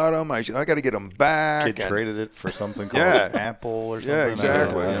kids got them. I got to get them back. Kid traded it for something called Apple or something. Yeah,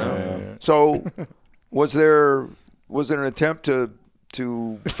 exactly. So was there an attempt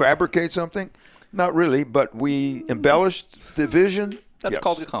to fabricate something? Not really, but we embellished the vision. That's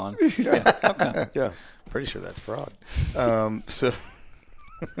called a con. Yeah. Pretty sure that's fraud.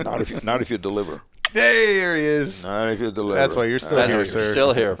 Not if you deliver. Hey, there he is. Not if you deliver. That's why you're still here, sir.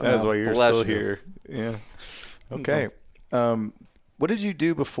 Still here. That's why you're still here. Yeah. Okay. What did you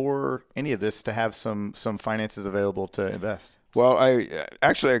do before any of this to have some finances available to invest? Well, I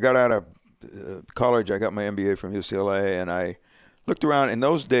got out of college. I got my MBA from UCLA, and I looked around. In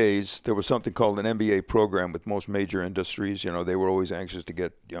those days, there was something called an MBA program with most major industries. They were always anxious to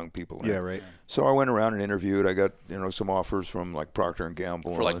get young people in. Yeah, right. So I went around and interviewed. I got, some offers from like Procter &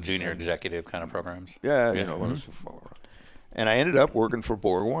 Gamble. For like junior executive kind of programs. Yeah, and I ended up working for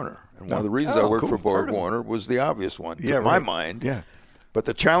Borg Warner. And one of the reasons I worked for Borg Warner was the obvious one, to my mind. Yeah. But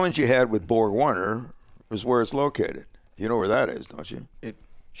the challenge you had with Borg Warner was where it's located. You know where that is, don't you?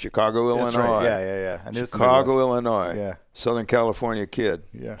 Chicago, Illinois. Right. Yeah. I knew Chicago, Illinois. Yeah. Southern California kid.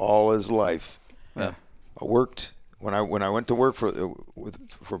 Yeah. All his life. Yeah. I worked when I went to work for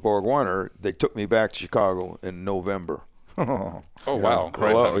Borg Warner. They took me back to Chicago in November. Oh wow!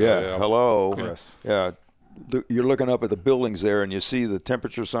 Hello, hello. Yes. Yeah. You're looking up at the buildings there, and you see the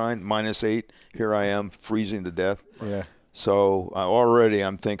temperature sign -8. Here I am, freezing to death. Yeah. So already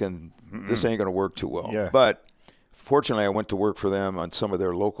I'm thinking this ain't going to work too well. Yeah. But fortunately, I went to work for them on some of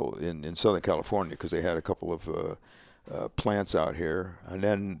their local in Southern California because they had a couple of plants out here. And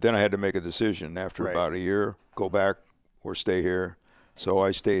then I had to make a decision after about a year, go back or stay here. So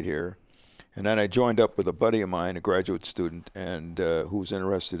I stayed here. And then I joined up with a buddy of mine, a graduate student, and who was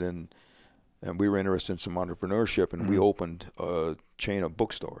interested in, and we were interested in some entrepreneurship, and we opened a chain of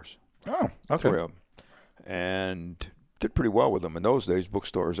bookstores. Oh, okay. 3 of them. And did pretty well with them. In those days,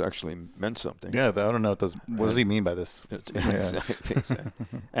 bookstores actually meant something. Yeah, I don't know what does he mean by this? Exactly.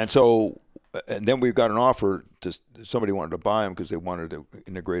 And then we got an offer somebody wanted to buy them because they wanted to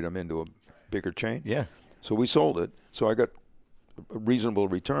integrate them into a bigger chain. Yeah. So we sold it. So I got a reasonable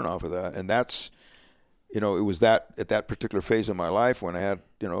return off of that. And that's, it was that at that particular phase of my life when I had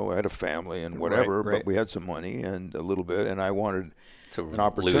a family and whatever, but we had some money and a little bit, and I wanted an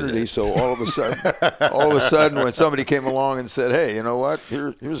opportunity. So all of a sudden, when somebody came along and said, "Hey, you know what?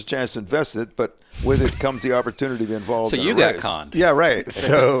 Here's a chance to invest it," but with it comes the opportunity to be involved. So in you a got race. conned. Yeah, right.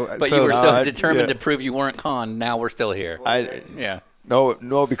 But you were so determined to prove you weren't conned. Now we're still here.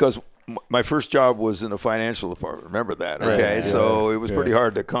 No, because my first job was in the financial department. Remember that? Okay, so it was pretty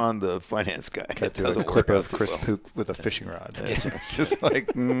hard to con the finance guy. Cut to a clip of Chris Pook with a fishing rod. It's just like,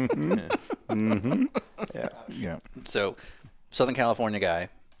 yeah. So, Southern California guy,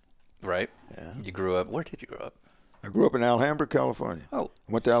 right? Yeah. You grew up. Where did you grow up? I grew up in Alhambra, California. Oh,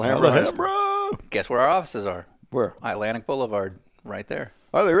 went to Alhambra. Guess where our offices are? Where? Atlantic Boulevard, right there.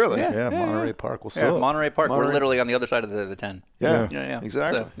 Are they really? Yeah, Monterey Park. Well, Yeah, Monterey Park. We're literally on the other side of the 10. Yeah,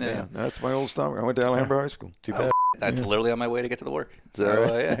 exactly. So, yeah. That's my old stop. I went to Alhambra High School. Too bad. That's literally on my way to get to the work. Is that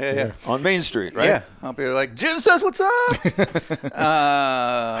right? Yeah. On Main Street, right? Yeah. I'll be like, Jim says what's up?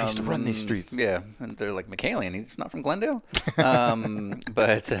 I used to run these streets. Yeah. And they're like, Michaelian. He's not from Glendale.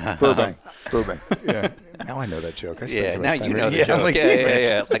 But Burbank. Yeah. Now I know that joke. Now you know the joke. Like,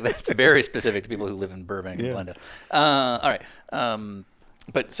 yeah. Like that's very specific to people who live in Burbank and Glendale. All right.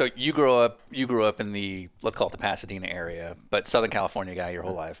 But so you grew up in the, let's call it the Pasadena area, but Southern California guy your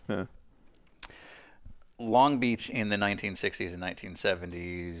whole life. Yeah. Long Beach in the 1960s and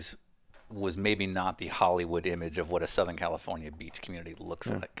 1970s was maybe not the Hollywood image of what a Southern California beach community looks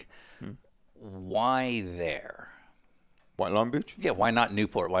like. Why there? Why Long Beach? Yeah, why not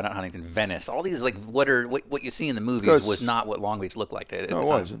Newport? Why not Huntington, Venice? All these, like, what you see in the movies was not what Long Beach looked like at the time. No, it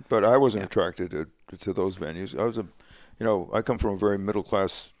wasn't. But I wasn't attracted to those venues. I come from a very middle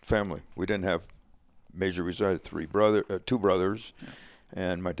class family. We didn't have major residence. Two brothers. Yeah.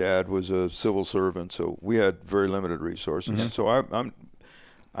 And my dad was a civil servant, so we had very limited resources. So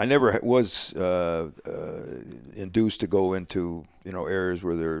I never was induced to go into areas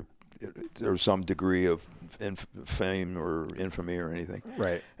where there was some degree of fame or infamy or anything.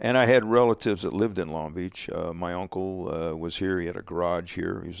 Right. And I had relatives that lived in Long Beach. My uncle was here. He had a garage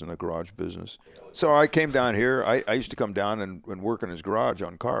here. He was in the garage business. So I came down here. I used to come down and work in his garage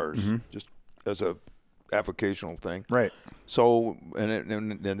on cars, just as a avocational thing. Right. So,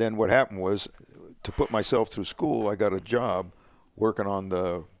 and then what happened was, to put myself through school, I got a job working on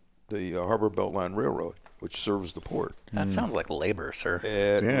the Harbor Beltline Railroad, which serves the port. That sounds like labor, sir.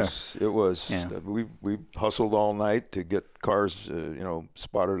 It was. Yeah. We hustled all night to get cars,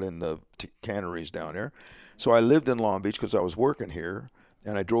 spotted in the canneries down there. So I lived in Long Beach because I was working here,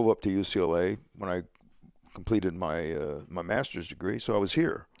 and I drove up to UCLA when I completed my my master's degree. So I was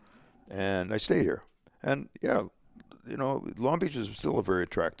here, and I stayed here. And Long Beach is still a very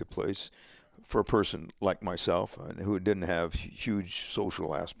attractive place for a person like myself who didn't have huge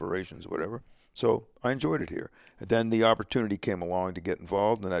social aspirations or whatever. So I enjoyed it here. And then the opportunity came along to get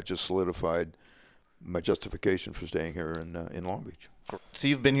involved, and that just solidified my justification for staying here in Long Beach. So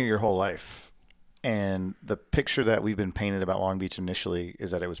you've been here your whole life, and the picture that we've been painted about Long Beach initially is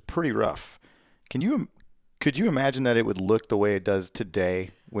that it was pretty rough. Could you imagine that it would look the way it does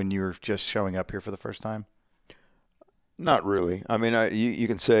today when you're just showing up here for the first time? Not really. I mean, you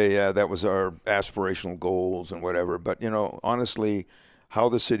can say, that was our aspirational goals and whatever. But, honestly, how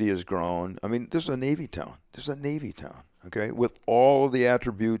the city has grown. I mean, this is a Navy town. Okay, with all of the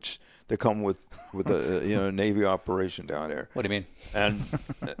attributes that come with a Navy operation down there. What do you mean? And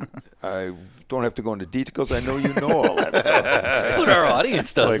I don't have to go into details. I know you know all that stuff. Okay? But our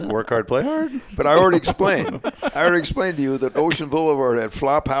audience doesn't. Like work hard, play hard. But I already explained. to you that Ocean Boulevard had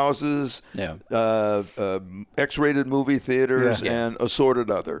flop houses, X-rated movie theaters, and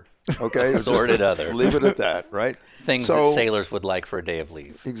assorted other. Okay, assorted other. Leave it at that, right? Things that sailors would like for a day of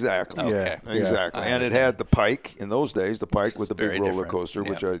leave. Exactly. Okay. Yeah, exactly. And it had the Pike in those days. The Pike with the big roller coaster,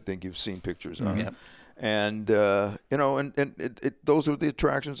 which I think you've seen pictures of. Yep. And those were the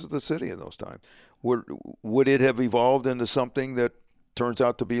attractions of the city in those times. Would it have evolved into something that turns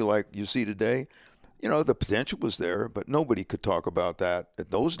out to be like you see today? The potential was there, but nobody could talk about that in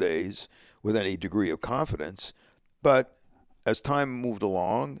those days with any degree of confidence. But as time moved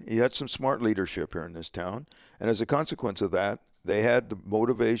along, you had some smart leadership here in this town. And as a consequence of that, they had the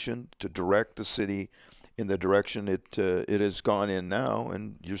motivation to direct the city in the direction it has gone in now,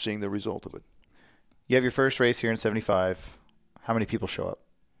 and you're seeing the result of it. You have your first race here in 75. How many people show up?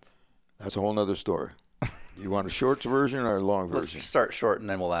 That's a whole other story. You want a short version or a long version? Let's start short, and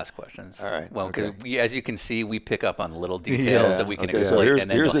then we'll ask questions. All right. Well, as you can see, we pick up on little details that we can exploit, so and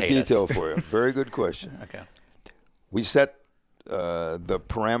then here's they'll a hate detail us. for you. Very good question. Okay. We set the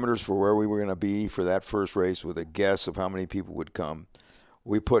parameters for where we were going to be for that first race with a guess of how many people would come.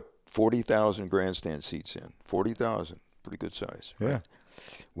 We put 40,000 grandstand seats in. 40,000, pretty good size. Yeah. Right?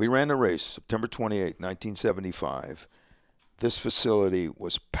 We ran the race September 28, 1975. This facility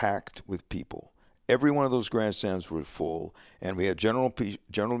was packed with people. Every one of those grandstands were full, and we had general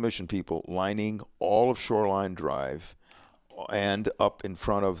admission people lining all of Shoreline Drive and up in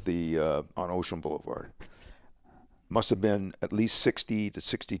front of the on Ocean Boulevard. Must have been at least 60 to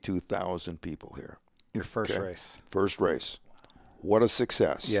 62,000 people here. Your first race. First race. What a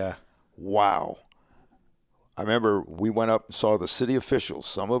success. Yeah. Wow. I remember we went up and saw the city officials,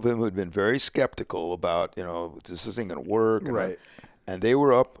 some of them who had been very skeptical about, this isn't going to work. Right. And they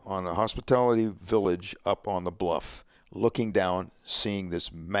were up on a hospitality village up on the bluff, looking down, seeing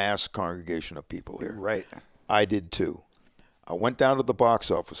this mass congregation of people here. Right. I did too. I went down to the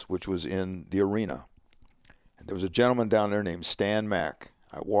box office, which was in the arena. And there was a gentleman down there named Stan Mack.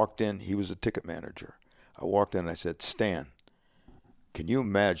 I walked in. He was a ticket manager. I walked in and I said, Stan, can you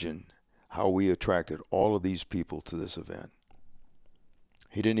imagine how we attracted all of these people to this event?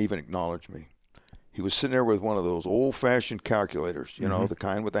 He didn't even acknowledge me. He was sitting there with one of those old-fashioned calculators, you know, the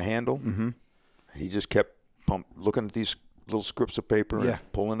kind with the handle. Mm-hmm. And he just kept looking at these little scripts of paper and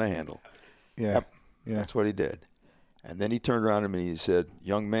pulling the handle. Yeah. That's what he did. And then he turned around to me and he said,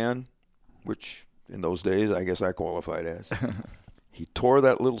 young man, which in those days I guess I qualified as, he tore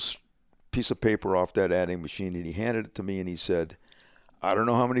that little piece of paper off that adding machine and he handed it to me and he said, I don't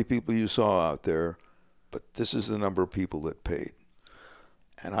know how many people you saw out there, but this is the number of people that paid.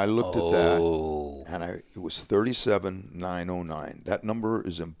 And I looked at that, and it was 37,909. That number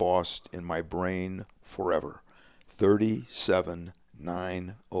is embossed in my brain forever.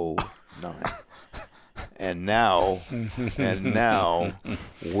 37,909. And now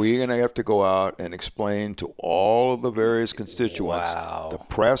we're going to have to go out and explain to all of the various constituents, the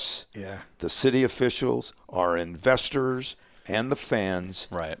press, the city officials, our investors, and the fans,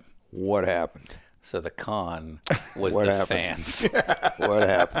 what happened. So the con was the fans. What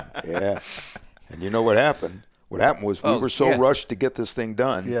happened? Yeah. And you know what happened? What happened was we were so rushed to get this thing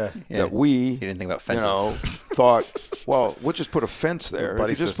done that we, you didn't think about fences. Thought, well, we'll just put a fence there. If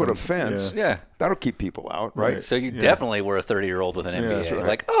you just put a fence, that'll keep people out, right? So you definitely were a 30-year-old with an MBA. Right.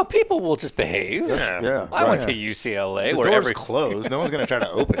 Like, people will just behave. I went to UCLA. The door's closed. No one's going to try to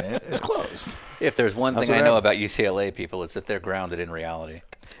open it. It's closed. If there's one thing I know about UCLA people, it's that they're grounded in reality.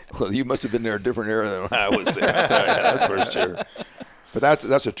 Well, you must have been there a different era than I was there. I'll tell you, that's for sure. But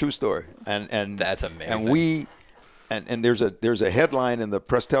that's a true story, and that's amazing. And there's a headline in the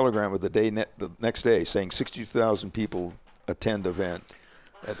Press Telegram of the next day saying 62,000 people attend event,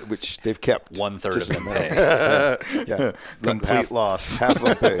 which they've kept 1/3 of them pay. Complete loss. Half of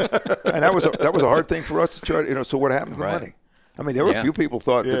them pay, and that was a hard thing for us to try. So what happened to the money? I mean, there were a few people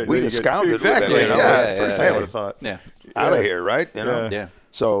thought that we'd absconded. Exactly. With it, First I would have thought. Out of here, right?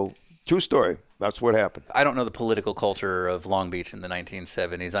 So true story. That's what happened. I don't know the political culture of Long Beach in the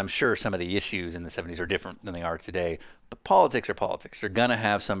 1970s. I'm sure some of the issues in the 70s are different than they are today. But politics are politics. You're going to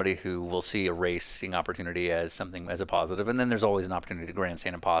have somebody who will see a racing opportunity as something as a positive, and then there's always an opportunity to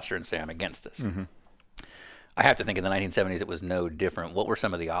grandstand and posture and say, I'm against this. Mm-hmm. I have to think in the 1970s it was no different. What were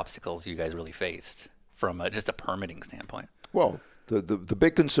some of the obstacles you guys really faced from just a permitting standpoint? Well, the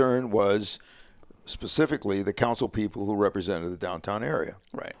big concern was specifically the council people who represented the downtown area.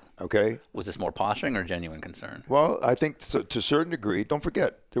 Right. Okay. Was this more posturing or genuine concern? Well, I think to a certain degree. Don't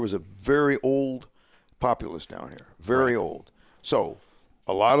forget, there was a very old populace down here. Very old. So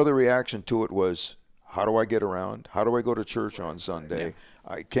a lot of the reaction to it was, how do I get around? How do I go to church on Sunday?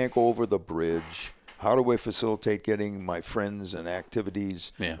 I can't go over the bridge. How do I facilitate getting my friends and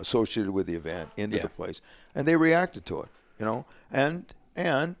activities associated with the event into the place? And they reacted to it, and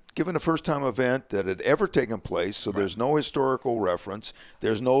given a first-time event that had ever taken place, so there's no historical reference,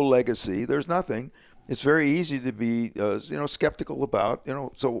 there's no legacy, there's nothing. It's very easy to be, skeptical about,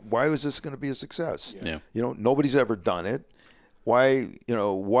 so why was this going to be a success? Yeah. Nobody's ever done it. Why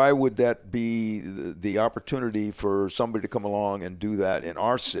would that be the opportunity for somebody to come along and do that in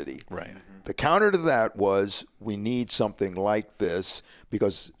our city? Right. The counter to that was we need something like this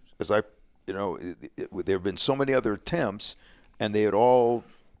because, there have been so many other attempts, and they had all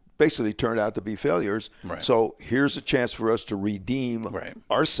basically turned out to be failures. Right. So here's a chance for us to redeem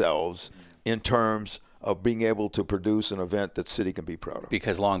ourselves in terms of being able to produce an event that city can be proud of.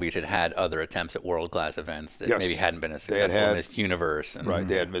 Because Long Beach had had other attempts at world-class events that maybe hadn't been as successful as Miss Universe.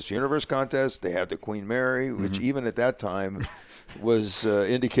 They had Miss Universe contest. They had the Queen Mary, which even at that time was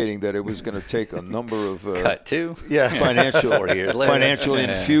indicating that it was going to take a number of financial 40 years later. Financial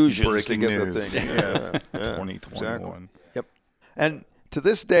infusions breaking to get news. the thing. 2021. Exactly. Yep. And to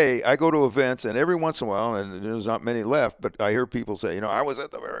this day, I go to events, and every once in a while, and there's not many left, but I hear people say, I was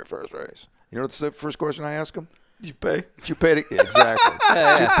at the very first race. You know what's the first question I ask them? Did you pay? Did you pay to exactly?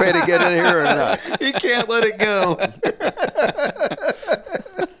 Did you pay to get in here or not? You can't let it go.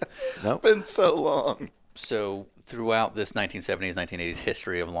 Nope. It's been so long. So throughout this 1970s, 1980s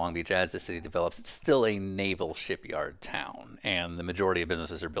history of Long Beach, as the city develops, it's still a naval shipyard town, and the majority of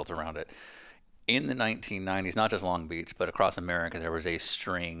businesses are built around it. In the 1990s, not just Long Beach, but across America, there was a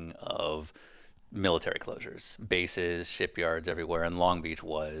string of military closures, bases, shipyards everywhere, and Long Beach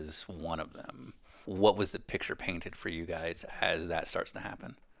was one of them. What was the picture painted for you guys as that starts to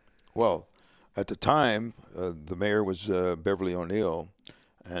happen? Well, at the time, the mayor was Beverly O'Neill,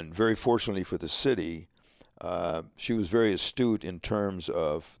 and very fortunately for the city, she was very astute in terms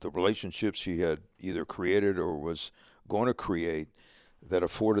of the relationships she had either created or was going to create that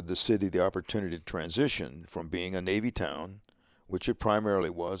afforded the city the opportunity to transition from being a Navy town, which it primarily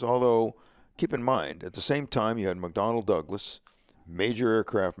was, although keep in mind, at the same time you had McDonnell Douglas, major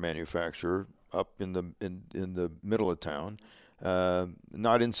aircraft manufacturer up in the middle of town,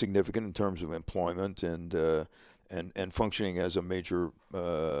 not insignificant in terms of employment and functioning as a major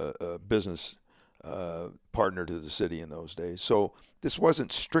business partner to the city in those days. So this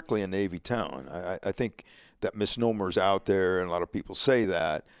wasn't strictly a Navy town. I think that misnomer's out there, and a lot of people say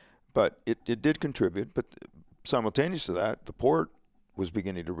that, but it did contribute. But simultaneous to that, the port was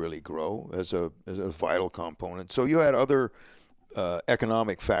beginning to really grow as a vital component. So you had other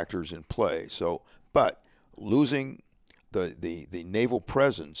economic factors in play. So, but losing the naval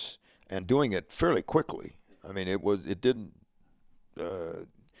presence and doing it fairly quickly. I mean, it didn't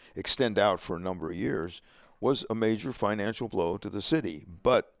extend out for a number of years, was a major financial blow to the city.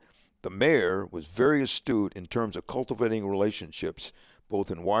 But the mayor was very astute in terms of cultivating relationships,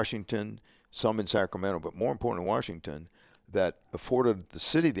 both in Washington, some in Sacramento, but more important in Washington, that afforded the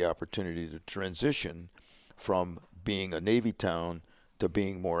city the opportunity to transition from being a Navy town to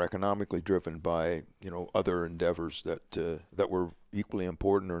being more economically driven by, other endeavors that were equally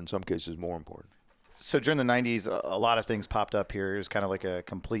important, or in some cases more important. So during the 90s, a lot of things popped up here. It was kind of like a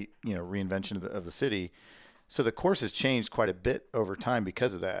complete, reinvention of the city. So the course has changed quite a bit over time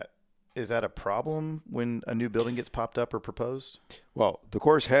because of that. Is that a problem when a new building gets popped up or proposed? Well, the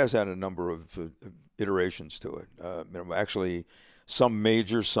course has had a number of iterations to it. Actually, some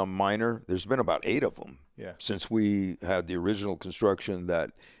major, some minor. There's been about 8 of them since we had the original construction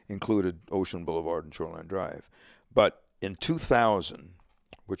that included Ocean Boulevard and Shoreline Drive. But in 2000,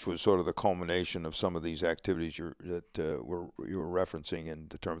 which was sort of the culmination of some of these activities you were referencing in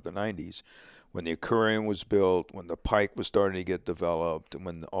the term of the 90s, when the aquarium was built, when the pike was starting to get developed, and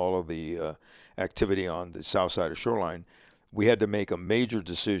when all of the activity on the south side of Shoreline, we had to make a major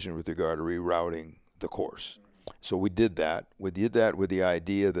decision with regard to rerouting the course. So we did that. We did that with the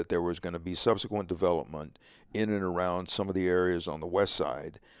idea that there was going to be subsequent development in and around some of the areas on the west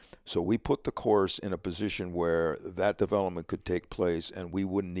side. So we put the course in a position where that development could take place and we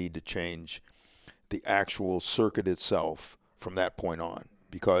wouldn't need to change the actual circuit itself from that point on,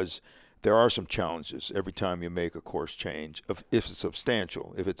 because there are some challenges every time you make a course change, if it's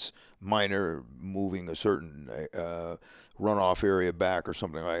substantial. If it's minor, moving a certain runoff area back or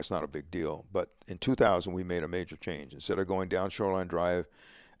something like that, it's not a big deal. But in 2000, we made a major change. Instead of going down Shoreline Drive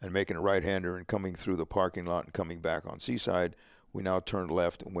and making a right-hander and coming through the parking lot and coming back on Seaside, we now turned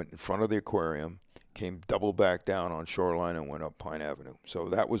left and went in front of the aquarium, came double back down on Shoreline and went up Pine Avenue. So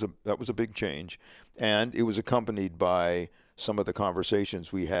that was a big change, and it was accompanied by some of the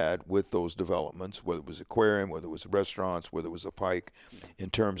conversations we had with those developments, whether it was aquarium, whether it was restaurants, whether it was a pike, in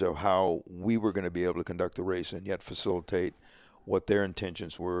terms of how we were going to be able to conduct the race and yet facilitate what their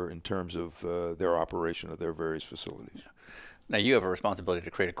intentions were in terms of their operation of their various facilities. Now, you have a responsibility to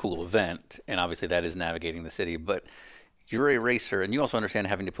create a cool event, and obviously that is navigating the city, but you're a racer, and you also understand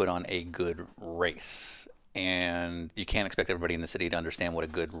having to put on a good race, and you can't expect everybody in the city to understand what a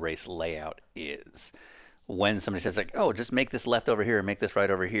good race layout is. When somebody says, like, oh, just make this left over here, make this right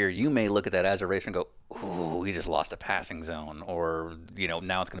over here, you may look at that as a racer and go, ooh, we just lost a passing zone, or,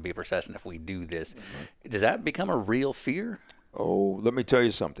 now it's going to be a procession if we do this. Mm-hmm. Does that become a real fear? Oh, let me tell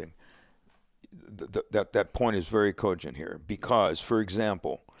you something. That point is very cogent here, because, for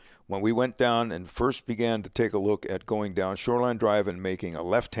example, when we went down and first began to take a look at going down Shoreline Drive and making a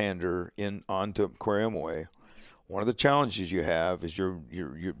left-hander onto Aquarium Way, one of the challenges you have is you're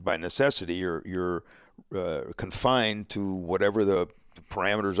by necessity you're confined to whatever the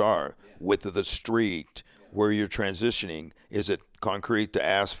parameters are, width of the street, where you're transitioning. Is it concrete to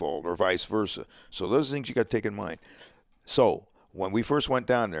asphalt or vice versa? So those are things you got to take in mind. So when we first went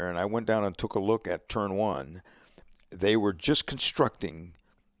down there, and I went down and took a look at Turn 1, they were just constructing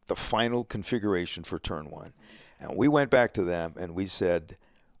the final configuration for Turn 1. And we went back to them and we said,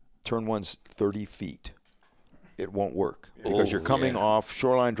 Turn 1's 30 feet. It won't work because you're coming off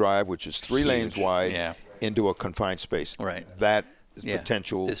Shoreline Drive, which is 3 lanes wide, into a confined space. Right. That is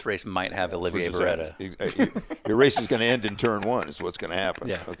potential. This race might have Olivier Beretta. Your race is going to end in Turn 1 is what's going to happen.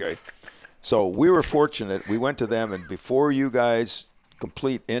 Yeah. Okay. So we were fortunate. We went to them, and before you guys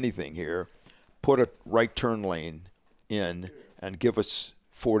complete anything here, put a right turn lane in and give us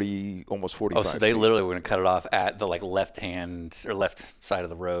almost 45 so they feet. literally were going to cut it off at the left hand or left side of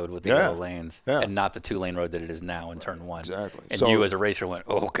the road with the yellow lanes, and not the 2-lane road that it is now in Turn 1. Exactly. And you as a racer went,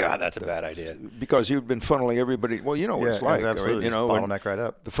 oh God, that's a bad idea. Because you've been funneling everybody. Well, you know what it's like. Absolutely. Right? Bottleneck right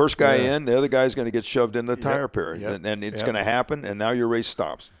up. The first guy in, the other guy's going to get shoved in the tire period, and it's going to happen. And now your race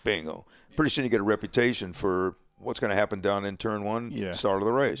stops. Bingo. Pretty soon you get a reputation for what's going to happen down in turn 1, start of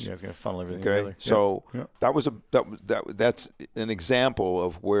the race. Yeah, it's going to funnel everything okay? together. So that's an example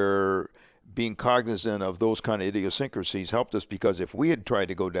of where being cognizant of those kind of idiosyncrasies helped us, because if we had tried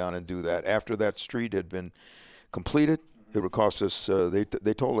to go down and do that after that street had been completed, it would cost us.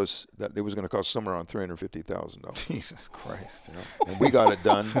 They told us that it was going to cost somewhere around $350,000. Jesus Christ! And we got it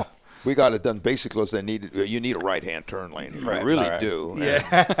done. We got it done basically as they needed. You need a right-hand turn lane. You really do. Yeah.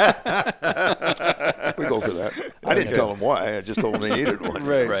 We go for that. I didn't tell them why. I just told them they needed one.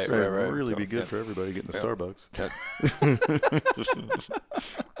 Right. It would really be good for everybody getting the Starbucks.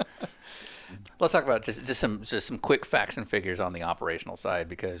 Let's talk about just some quick facts and figures on the operational side,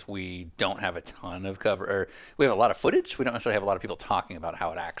 because we don't have a ton of cover. Or we have a lot of footage. We don't necessarily have a lot of people talking about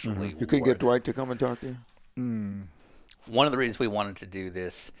how it actually You could get Dwight to come and talk to you? One of the reasons we wanted to do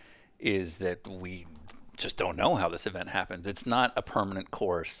this is that we just don't know how this event happens. It's not a permanent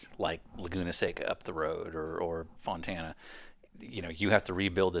course like Laguna Seca up the road or Fontana. You have to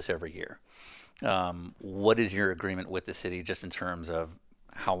rebuild this every year. What is your agreement with the city just in terms of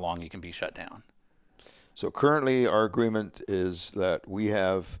how long you can be shut down? So currently our agreement is that we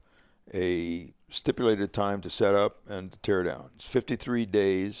have a stipulated time to set up and to tear down. It's 53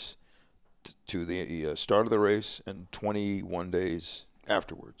 days to the start of the race and 21 days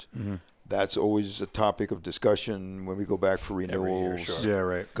afterwards. That's always a topic of discussion when we go back for renewals. Sure. Yeah,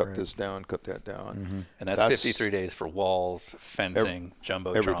 right. Cut this down, cut that down. And that's 53 days for walls, fencing,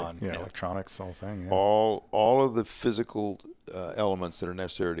 Jumbotron. everything. Yeah, electronics, the whole thing. Yeah. All of the physical elements that are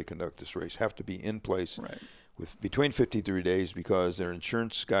necessary to conduct this race have to be in place with between 53 days, because their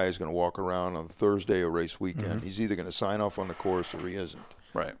insurance guy is going to walk around on Thursday of race weekend. He's either going to sign off on the course or he isn't.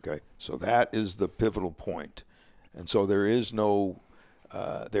 Right. Okay. So that is the pivotal point. And so there is no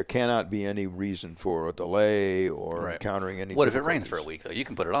there cannot be any reason for a delay or encountering any. What if it rains for a week, though? You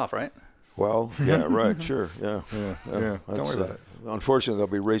can put it off, right? Well, yeah, right, sure, yeah. Don't worry about it. Unfortunately, they'll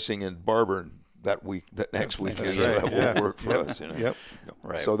be racing in Barber that next weekend, so that won't work for us.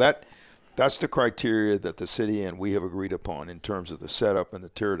 Right. So that's the criteria that the city and we have agreed upon in terms of the setup and the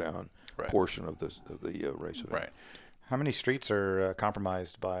teardown portion of the race event. Right. How many streets are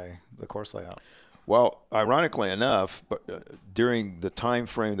compromised by the course layout? Well, ironically enough, but during the time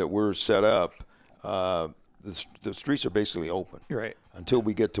frame that we're set up, the streets are basically open. Right. Until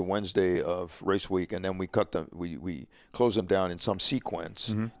we get to Wednesday of race week, and then we cut them. We close them down in some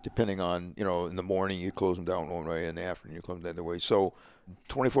sequence, depending on in the morning you close them down one way, in the afternoon you close them the other way. So,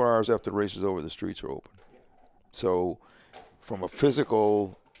 24 hours after the race is over, the streets are open. So, from a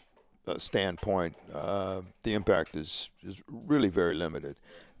physical standpoint, the impact is really very limited.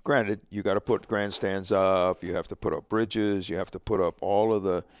 Granted, you got to put grandstands up, you have to put up bridges, you have to put up all of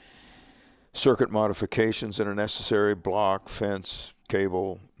the circuit modifications that are necessary, block, fence,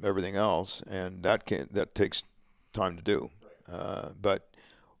 cable, everything else, and that takes time to do. But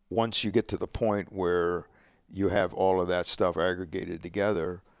once you get to the point where you have all of that stuff aggregated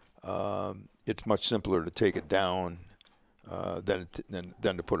together, it's much simpler to take it down than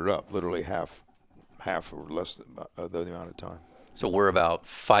to put it up, literally half or less the amount of time. So we're about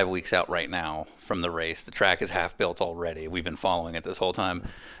 5 weeks out right now from the race. The track is half built already. We've been following it this whole time.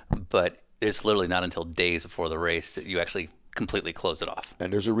 But it's literally not until days before the race that you actually completely close it off.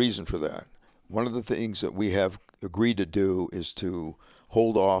 And there's a reason for that. One of the things that we have agreed to do is to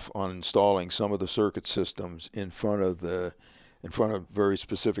hold off on installing some of the circuit systems in front of very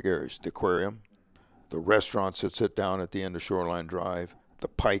specific areas. The aquarium, the restaurants that sit down at the end of Shoreline Drive, the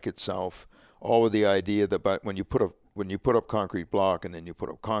pike itself, all with the idea that when you put up concrete block and then you put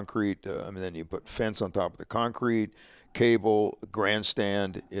up concrete, then you put fence on top of the concrete, cable,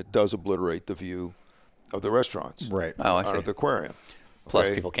 grandstand, it does obliterate the view of the restaurants. Right. Oh, I see. Out of the aquarium. Plus,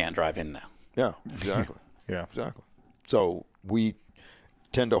 people can't drive in now. Yeah, exactly. Yeah. Exactly. So we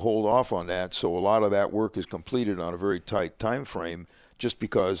tend to hold off on that. So a lot of that work is completed on a very tight time frame just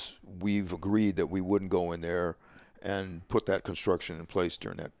because we've agreed that we wouldn't go in there and put that construction in place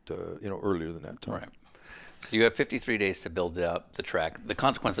during that, earlier than that time. Right. So you have 53 days to build up the track. The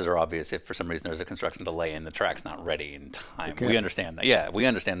consequences are obvious if for some reason there's a construction delay and the track's not ready in time. We understand that. Yeah, we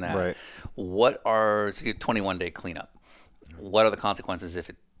understand that. Right. What are 21-day cleanup? What are the consequences if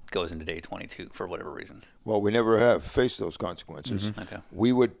it goes into day 22 for whatever reason? Well, we never have faced those consequences. Okay.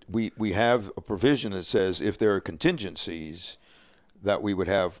 We have a provision that says if there are contingencies, that we would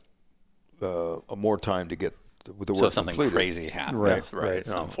have more time to get the work so if something completed. Crazy happens, right?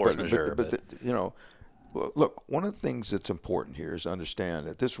 Some force majeure. Look, one of the things that's important here is to understand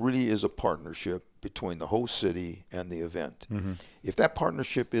that this really is a partnership between the host city and the event. Mm-hmm. If that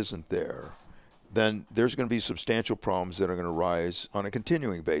partnership isn't there, then there's going to be substantial problems that are going to rise on a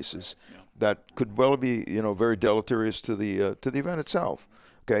continuing basis that could well be, very deleterious to the event itself.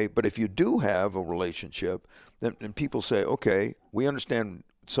 Okay, but if you do have a relationship, then people say, okay, we understand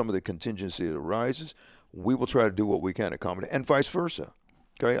some of the contingency that arises. We will try to do what we can to accommodate, and vice versa.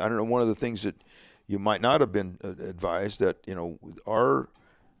 Okay, I don't know. One of the things that you might not have been advised that our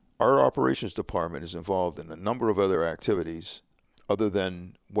operations department is involved in a number of other activities other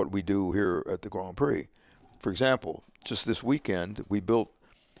than what we do here at the Grand Prix. For example, just this weekend, we built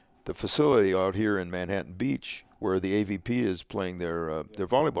the facility out here in Manhattan Beach where the AVP is playing their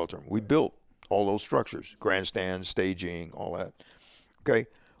volleyball tournament. We built all those structures, grandstands, staging, all that. Okay,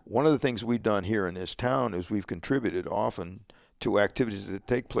 one of the things we've done here in this town is we've contributed often to activities that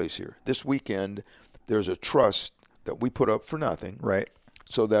take place here. This weekend, there's a trust that we put up for nothing. Right.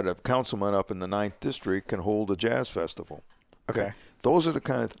 So that a councilman up in the 9th District can hold a jazz festival. Okay. Those are the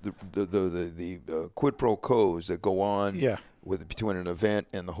kind of the quid pro quos that go on between an event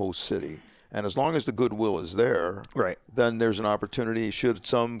and the host city. And as long as the goodwill is there, right, then there's an opportunity. Should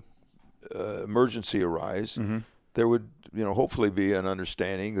some emergency arise, there would hopefully be an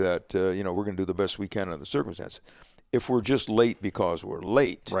understanding that we're going to do the best we can under the circumstances. If we're just late because we're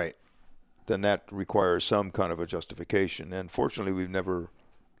late, right, then that requires some kind of a justification. And fortunately, we've never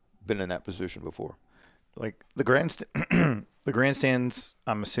been in that position before. Like the grandstands,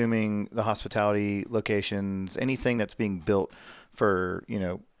 I'm assuming the hospitality locations, anything that's being built for,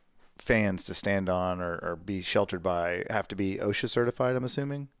 fans to stand on or be sheltered by have to be OSHA certified, I'm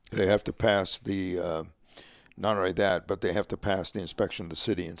assuming? They have to pass the, not only that, but they have to pass the inspection of the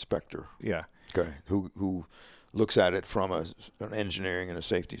city inspector. Yeah. Okay. Who looks at it from an engineering and a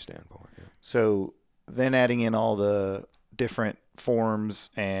safety standpoint. Yeah. So then adding in all the different forms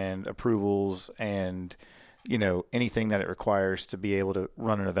and approvals and, anything that it requires to be able to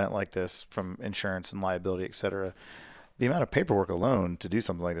run an event like this, from insurance and liability, et cetera, the amount of paperwork alone to do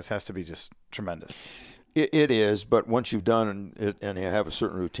something like this has to be just tremendous. It is, but once you've done it and you have a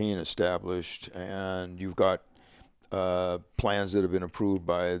certain routine established and you've got plans that have been approved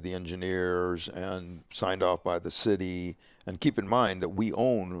by the engineers and signed off by the city, and keep in mind that we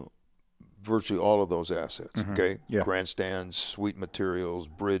own virtually all of those assets, okay? Yeah. Grandstands, suite materials,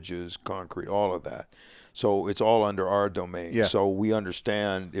 bridges, concrete, all of that. So it's all under our domain. Yeah. So we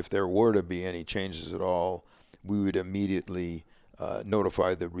understand if there were to be any changes at all, we would immediately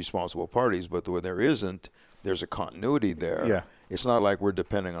notify the responsible parties. But when there isn't, there's a continuity there. Yeah. It's not like we're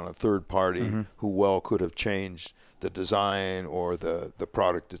depending on a third party who could have changed the design or the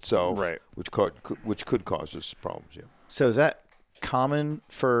product itself, right, which could cause us problems. Yeah. So is that common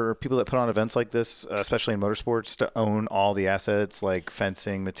for people that put on events like this, especially in motorsports, to own all the assets like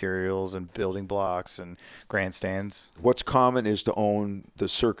fencing materials and building blocks and grandstands? What's common is to own the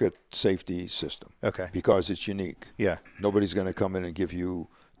circuit safety system. Okay. Because it's unique. Yeah. Nobody's going to come in and give you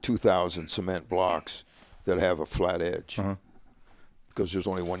 2,000 cement blocks that have a flat edge. Because there's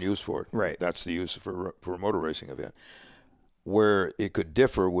only one use for it. Right. That's the use for a motor racing event. Where it could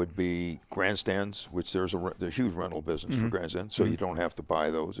differ would be grandstands, which there's a huge rental business for grandstands, so you don't have to buy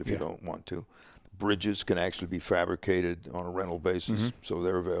those if you don't want to. Bridges can actually be fabricated on a rental basis, so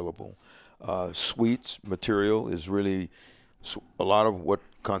they're available. Suites material is really a lot of what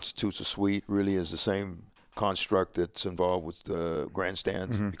constitutes a suite really is the same construct that's involved with the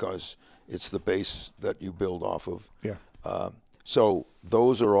grandstands because it's the base that you build off of. Yeah. So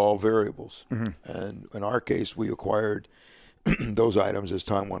those are all variables. And in our case, we acquired those items as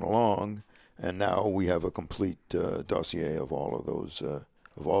time went along, and now we have a complete dossier of all of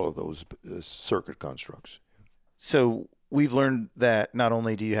those circuit constructs. So we've learned that not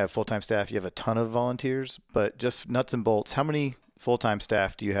only do you have full-time staff, you have a ton of volunteers, but just nuts and bolts, how many full-time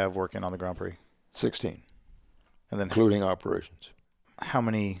staff do you have working on the Grand Prix? 16, and then including operations. How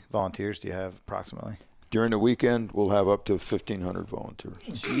many volunteers do you have approximately? During the weekend, we'll have up to 1,500 volunteers.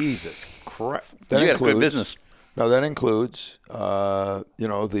 Jesus Christ! You got a good business. Now that includes, the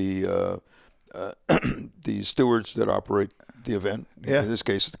stewards that operate the event. Yeah. In this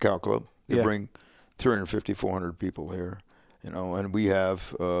case, it's the Cow Club. They bring 350, 400 people here. And we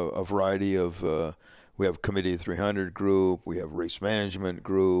have a variety of. We have Committee 300 group. We have race management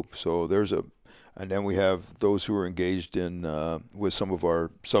group. So and then we have those who are engaged in with some of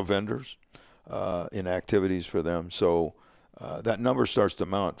our sub vendors in activities for them. So. That number starts to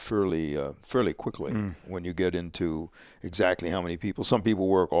mount fairly quickly when you get into exactly how many people. Some people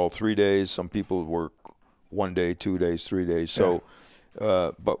work all 3 days. Some people work 1 day, 2 days, 3 days. So,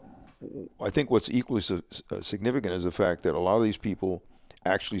 but I think what's equally significant is the fact that a lot of these people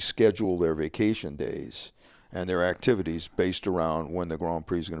actually schedule their vacation days and their activities based around when the Grand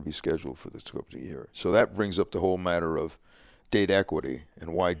Prix is going to be scheduled for the scope of the year. So that brings up the whole matter of date equity,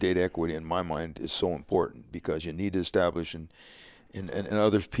 and why date equity in my mind is so important, because you need to establish in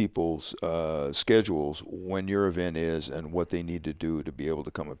other people's schedules when your event is and what they need to do to be able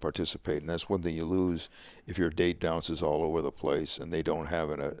to come and participate. And that's one thing you lose if your date bounces all over the place and they don't have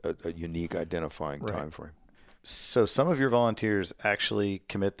a unique identifying time frame. So some of your volunteers actually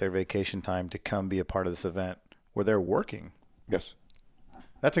commit their vacation time to come be a part of this event where they're working. Yes.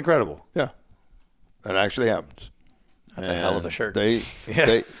 That's incredible. Yeah. That actually happens. That's a hell of a shirt. They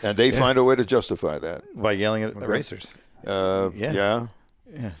find a way to justify that. By yelling at the racers. Yeah.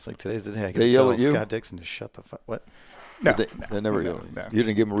 It's like today's the day. I They yell at you? Scott Dixon to shut the fuck. What? No. They never yell. No. You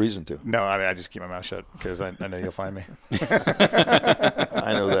didn't give them a reason to. No, I mean, I just keep my mouth shut because I know you'll find me.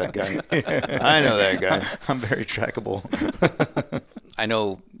 I know that guy. I'm very trackable. I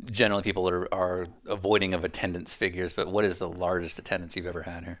know generally people are avoiding of attendance figures, but what is the largest attendance you've ever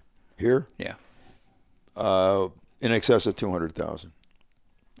had here? Here? Yeah. In excess of 200,000.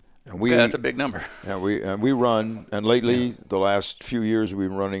 And that's a big number. And we run, and lately, the last few years, we've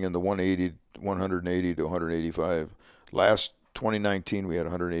been running in the 180 to 185. Last 2019, we had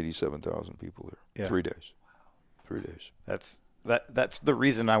 187,000 people there. 3 days. 3 days. That's the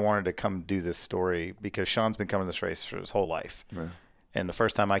reason I wanted to come do this story, because Sean's been coming to this race for his whole life. Right. And the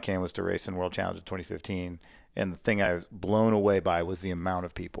first time I came was to race in World Challenge in 2015. And the thing I was blown away by was the amount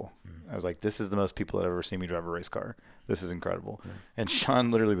of people. I was like, this is the most people that have ever seen me drive a race car. This is incredible. Yeah. And Sean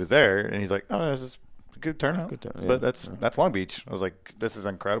literally was there, and he's like, oh, this is a good turnout. Good turnout. But that's Long Beach. I was like, this is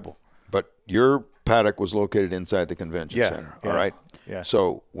incredible. But your paddock was located inside the convention center, all right? Yeah.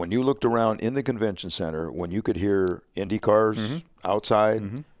 So when you looked around in the convention center, when you could hear Indy cars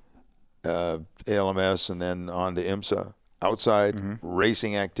outside, ALMS, and then on to IMSA, outside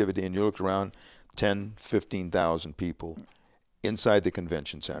racing activity, and you looked around, 10, 15,000 people inside the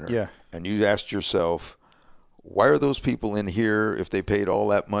convention center. Yeah. And you asked yourself, why are those people in here if they paid all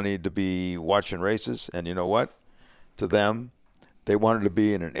that money to be watching races? And you know what? To them, they wanted to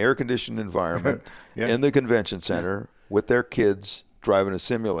be in an air-conditioned environment in the convention center with their kids driving a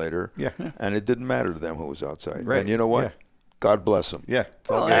simulator, and it didn't matter to them who was outside. Right. And you know what? Yeah. God bless them. Yeah.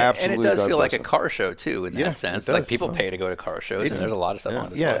 Well, absolutely. And it does God feel like bless a them. car show, too, in that sense. It Like, does. people pay to go to car shows, and there's a lot of stuff on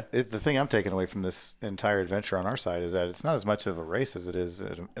display. Yeah, the thing I'm taking away from this entire adventure on our side is that it's not as much of a race as it is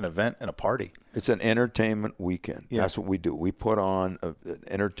an event and a party. It's an entertainment weekend. Yeah. That's what we do. We put on an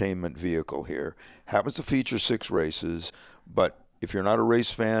entertainment vehicle here. Happens to feature 6 races, but if you're not a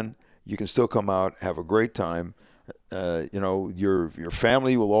race fan, you can still come out, have a great time. Your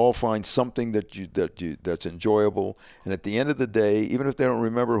family will all find something that's enjoyable. And at the end of the day, even if they don't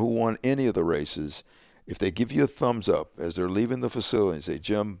remember who won any of the races, if they give you a thumbs up as they're leaving the facility and say,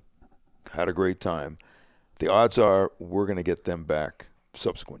 Jim, had a great time, the odds are we're going to get them back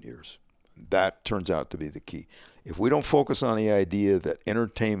subsequent years. That turns out to be the key. If we don't focus on the idea that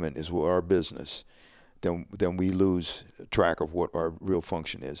entertainment is our business, then we lose track of what our real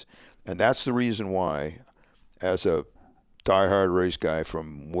function is. And that's the reason why, as a diehard race guy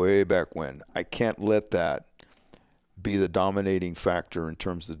from way back when, I can't let that be the dominating factor in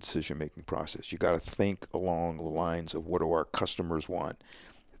terms of the decision-making process. You got to think along the lines of, what do our customers want?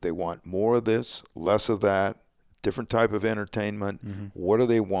 If they want more of this, less of that, different type of entertainment, what do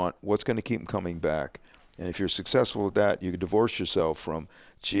they want? What's going to keep them coming back? And if you're successful at that, you can divorce yourself from,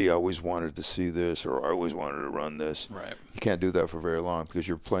 gee, I always wanted to see this, or I always wanted to run this. Right. You can't do that for very long, because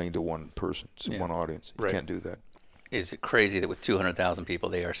you're playing to one person, one audience. You can't do that. Is it crazy that with 200,000 people,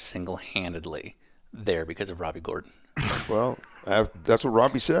 they are single-handedly there because of Robbie Gordon? Well, that's what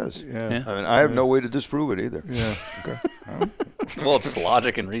Robbie says. Yeah. I mean, I have no way to disprove it either. Yeah. Okay. Well, just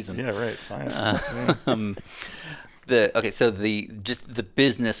logic and reason. Yeah, right. Science. So the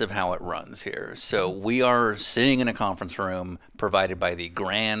business of how it runs here. So we are sitting in a conference room provided by the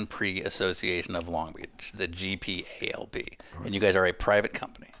Grand Prix Association of Long Beach, the GPALB, and you guys are a private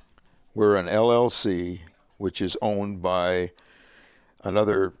company. We're an LLC, which is owned by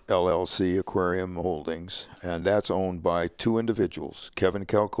another LLC, Aquarium Holdings, and that's owned by 2 individuals, Kevin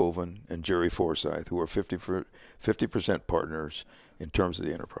Kalkoven and Jerry Forsyth, who are 50% partners in terms of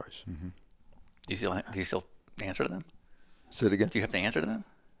the enterprise. Mm-hmm. Do you still answer to them? Say it again. Do you have to answer to them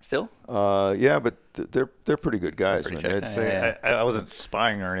still? Yeah, but they're pretty good guys. I wasn't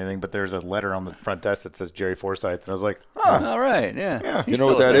spying or anything, but there's a letter on the front desk that says Jerry Forsyth, and I was like, all right, yeah. You know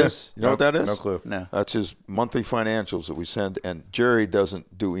what that is? You know what that is? No clue. No. That's his monthly financials that we send, and Jerry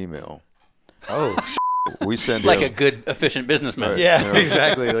doesn't do email. Oh, we send like him. A good, efficient businessman. Right. Yeah,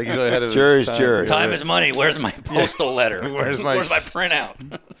 exactly. Like he's ahead of Jerry's his time. Jerry. Time is money. Where's my postal letter? Where's my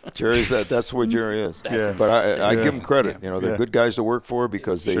printout? Jerry's that's where Jerry is. Yeah. But I give him credit. You know, they're good guys to work for,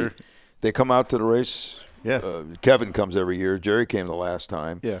 because they come out to the race Yeah. Kevin comes every year. Jerry came the last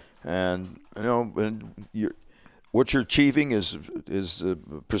time. Yeah. And what you're achieving is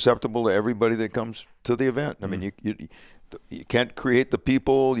perceptible to everybody that comes to the event. I mean, you can't create the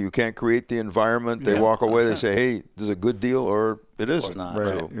people, you can't create the environment. They walk away, they say, "Hey, this is a good deal," or it isn't. Not.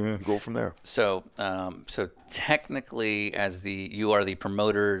 So Right. you go from there. So, so technically, as you are the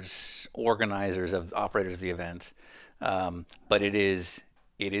promoters, organizers, operators of the event, but it is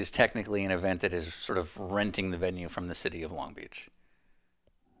technically an event that is sort of renting the venue from the city of Long Beach.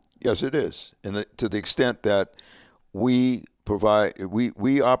 Yes, it is, and to the extent that we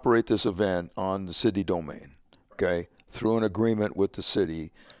operate this event on the city domain, okay, through an agreement with the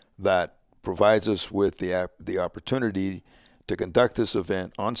city that provides us with the opportunity to conduct this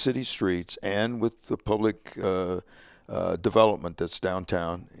event on city streets and with the public development that's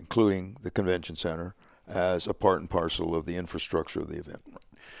downtown, including the convention center, as a part and parcel of the infrastructure of the event.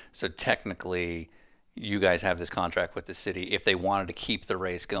 So technically, you guys have this contract with the city. If they wanted to keep the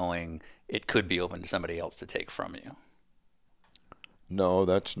race going, it could be open to somebody else to take from you. No,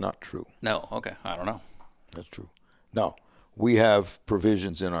 that's not true. No, okay, I don't know. That's true. No, we have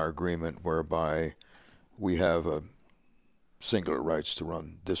provisions in our agreement whereby we have singular rights to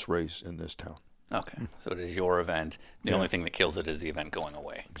run this race in this town. Okay, so it is your event. The only thing that kills it is the event going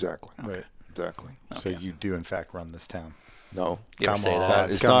away. Exactly. Okay. Right. Exactly. So you do, in fact, run this town. No. You ever say that? That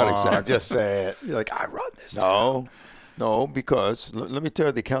is Come not on, exactly. Just say it. You're like, I run this town. No, because let me tell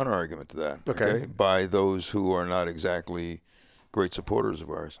you the counter argument to that. Okay. By those who are not exactly great supporters of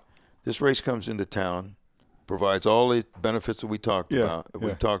ours. This race comes into town, provides all the benefits that we talked about.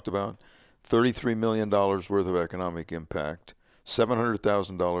 We talked about $33 million worth of economic impact,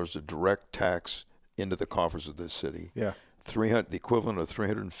 $700,000 of direct tax into the coffers of this city. Yeah. The equivalent of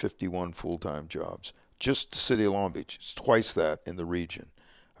 351 full-time jobs. Just the city of Long Beach. It's twice that in the region.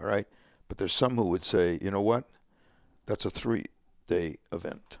 All right? But there's some who would say, you know what? That's a 3-day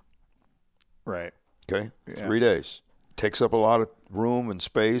event. Right. Okay? Yeah. 3 days. Takes up a lot of room and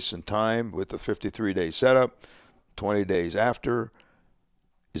space and time with the 53-day setup, 20 days after.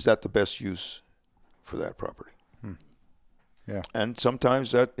 Is that the best use for that property? Yeah. And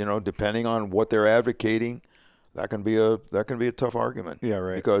sometimes that, depending on what they're advocating, that can be a tough argument. Yeah,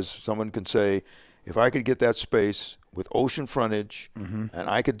 right. Because someone can say, if I could get that space with ocean frontage and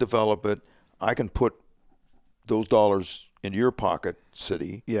I could develop it, I can put those dollars in your pocket,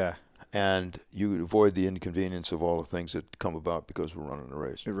 city. Yeah. And you avoid the inconvenience of all the things that come about because we're running a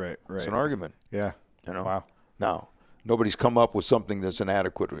race. Right. It's an argument. Yeah. Wow. Now, nobody's come up with something that's an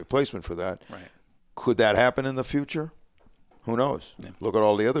adequate replacement for that. Right. Could that happen in the future? Who knows? Yeah. Look at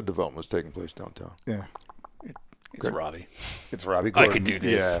all the other developments taking place downtown. Yeah. It's Robbie. It's Robbie I Gordon. could do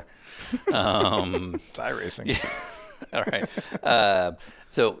this. Yeah. It's iRacing. Yeah. All right.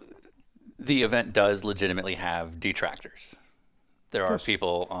 So the event does legitimately have detractors. There are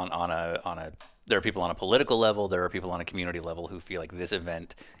people on a political level. There are people on a community level who feel like this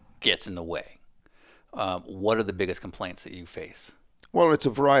event gets in the way. What are the biggest complaints that you face? Well, it's a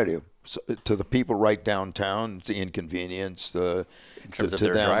variety of to the people right downtown. It's the inconvenience. In terms of to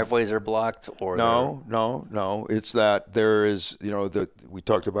their them. driveways are blocked, or No. It's that there is, we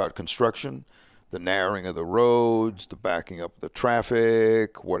talked about construction, the narrowing of the roads, the backing up of the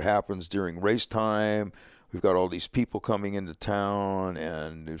traffic, what happens during race time. We've got all these people coming into town,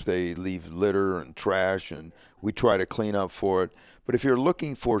 and if they leave litter and trash, and we try to clean up for it. But if you're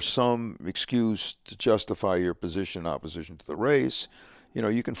looking for some excuse to justify your position in opposition to the race,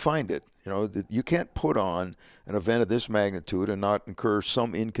 you can find it. You can't put on an event of this magnitude and not incur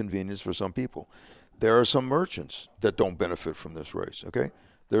some inconvenience for some people. There are some merchants that don't benefit from this race, okay?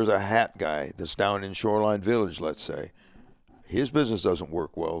 There's a hat guy that's down in Shoreline Village, let's say. His business doesn't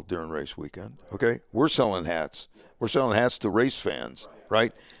work well during race weekend, okay? We're selling hats. We're selling hats to race fans,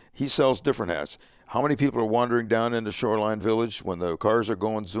 right? He sells different hats. How many people are wandering down into Shoreline Village when the cars are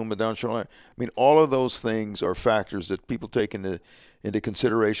going zooming down Shoreline? I mean, all of those things are factors that people take into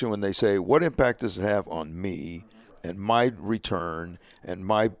consideration when they say, what impact does it have on me and my return and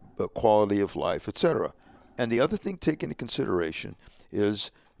my quality of life, et cetera? And the other thing to take into consideration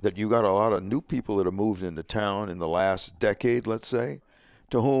is that you got a lot of new people that have moved into town in the last decade, let's say,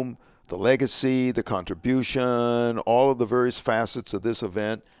 to whom the legacy, the contribution, all of the various facets of this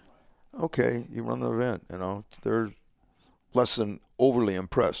event, okay, you run an event, they're less than overly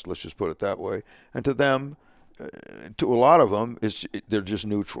impressed, let's just put it that way. And to them, to a lot of them, they're just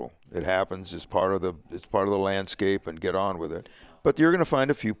neutral. It happens, it's part of the landscape, and get on with it. But you're going to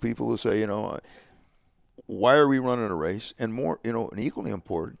find a few people who say, why are we running a race? And more, and equally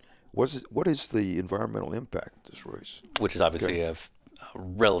important, what is the environmental impact of this race? Which is obviously a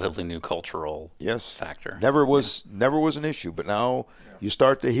relatively new cultural Yes. factor. Never was an issue, but now you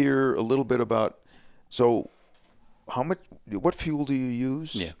start to hear a little bit about. So, what fuel do you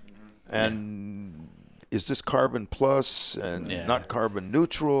use? Yeah. And is this carbon plus and not carbon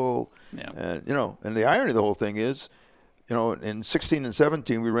neutral? Yeah. And and the irony of the whole thing is, in 16 and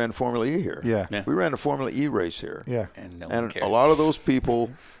 17 we ran Formula E here. Yeah. We ran a Formula E race here. Yeah. And no one And cared. a lot of those people,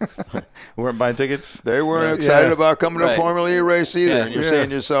 Weren't buying tickets. they weren't excited about coming to a Right. Formula E race either. Yeah. And you're saying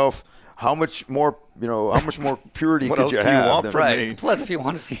to yourself, how much more purity What could else you do you have? want than- from Right. me? Plus, if you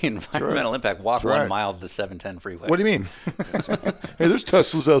want to see environmental impact, walk That's 1 right. mile to the 710 freeway. What do you mean? Hey, there's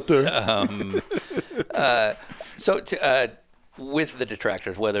Teslas out there. So, with the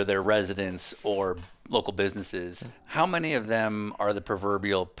detractors, whether they're residents or local businesses, how many of them are the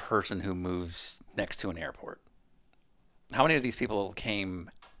proverbial person who moves next to an airport? How many of these people came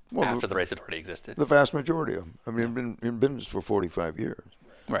after the race had already existed? The vast majority of them. I mean, I've been in business for 45 years.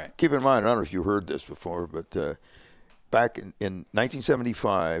 Right. Keep in mind, I don't know if you heard this before, but back in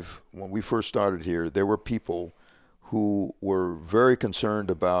 1975, when we first started here, there were people who were very concerned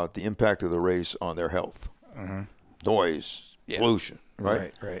about the impact of the race on their health. Noise, pollution,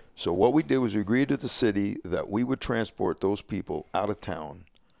 right? Right. So what we did was we agreed with the city that we would transport those people out of town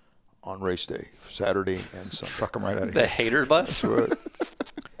on race day, Saturday and Sunday. Fuck them right out of The here. hater bus? Right.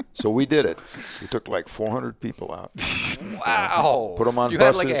 So we did it. We took like 400 people out. Wow. Put 'em on you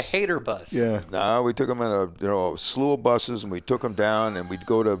had like a buses. hater bus. Yeah. No, we took them in a slew of buses, and we took them down, and we'd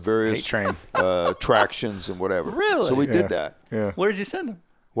go to various Hate train. attractions and whatever. Really? So we Yeah. did that. Yeah. Where did you send them?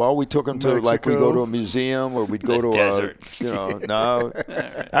 Well, we took them to like we Mexico. go to a museum, or we'd go The to desert. no,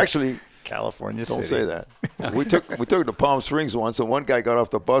 actually. California Don't City. say that. We took it to Palm Springs once, and one guy got off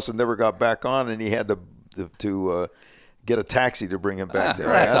the bus and never got back on, and he had to get a taxi to bring him back there.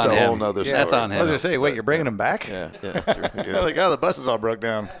 That's That's on a him. whole nother story. That's on I was him. gonna say, wait, you're bringing them back? Yeah, that's true. Yeah. They're like, oh, the buses all broke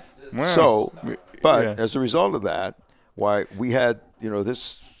down. Wow. So, but Yeah. as a result of that, why we had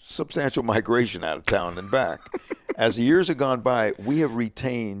this substantial migration out of town and back. As the years have gone by, we have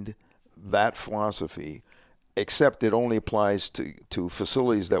retained that philosophy, except it only applies to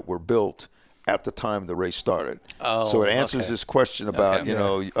facilities that were built at the time the race started. Oh, so it answers okay. this question about,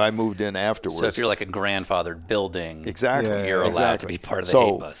 Okay. I moved in afterwards. So if you're like a grandfathered building, Exactly. Yeah, you're allowed exactly. to be part of the so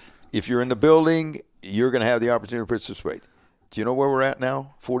hate bus. if you're in the building, you're going to have the opportunity to participate. Do you know where we're at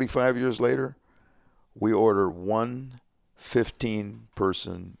now? 45 years later, we order one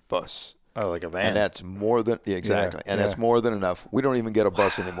 15-person bus. Oh, like a van. And that's more than exactly, and that's more than enough. We don't even get a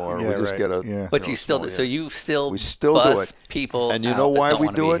bus anymore. Yeah, we just right. get a. Yeah. But you still small, do. So you still we still bus do it. people And you out know that why don't we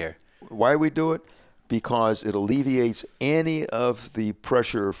wanna do be it? here. Why we do it? Because it alleviates any of the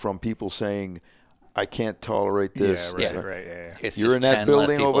pressure from people saying, "I can't tolerate this." Yeah, right, Yeah. right, yeah. It's You're just in that 10 building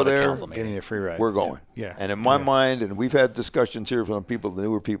less people over at a there, council meeting. Getting a free ride. We're going. Yeah. And in my mind, and we've had discussions here from people, the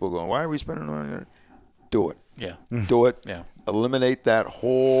newer people, going, "Why are we spending money?" Do it. Yeah. Do it. Yeah. Eliminate that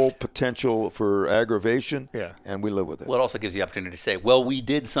whole potential for aggravation. Yeah. And we live with it. Well, it also gives you the opportunity to say, well, we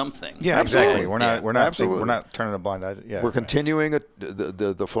did something. Yeah, Absolutely. exactly. We're Yeah. not. We're not. Absolutely. We're not turning a blind eye. Yeah. We're continuing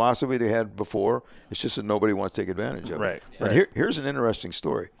the philosophy they had before. It's just that nobody wants to take advantage of it. Right, And right. here's an interesting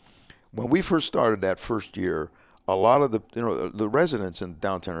story. When we first started that first year, a lot of the residents in the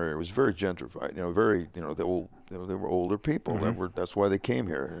downtown area was very gentrified. They were older people. Mm-hmm. That's why they came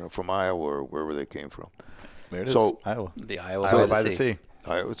here. From Iowa or wherever they came from. There it is. So- Iowa. The Iowa Iowa by the sea.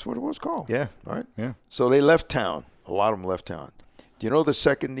 It's what it was called. Yeah. All right. Yeah. So they left town. A lot of them left town. Do you know the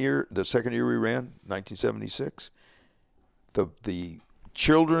second year we ran, 1976? The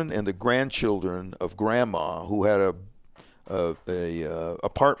children and the grandchildren of Grandma, who had a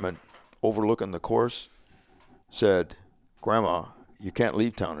apartment overlooking the course, said, "Grandma, you can't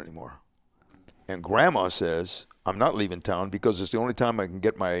leave town anymore." And Grandma says, "I'm not leaving town because it's the only time I can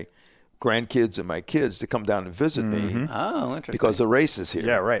get my grandkids and my kids to come down and visit me Oh, interesting. because the race is here."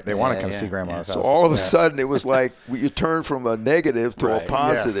 Yeah. Right. They want to Yeah, come yeah, see Grandma's house. So all of a Yeah. sudden, it was like you turn from a negative to Right. a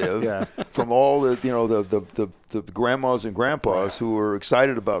positive. Yeah. From all the grandmas and grandpas who were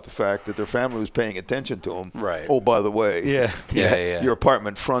excited about the fact that their family was paying attention to them. Right. Oh, by the way, Yeah. Yeah. your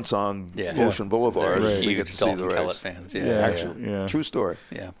apartment fronts on Yeah. Ocean Boulevard. They're We get to huge see the Dalton Kellett race. fans. Yeah. Actually, Yeah. true story.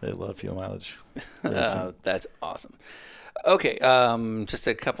 Yeah. They love fuel mileage. That's awesome. Okay, just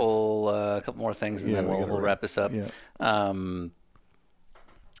a couple more things, and Yeah, then we we'll gotta wrap this up. Yeah.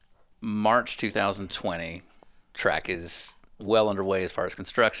 March 2020, track is well underway as far as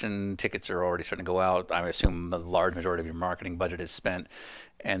construction. Tickets are already starting to go out. I assume a large majority of your marketing budget is spent.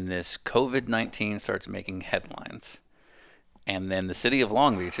 And this COVID-19 starts making headlines. And then the city of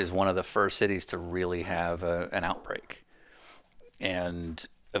Long Beach is one of the first cities to really have an outbreak. And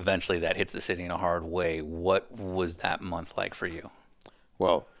eventually that hits the city in a hard way. What was that month like for you?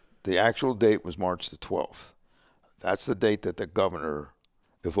 Well, the actual date was March the 12th. That's the date that the governor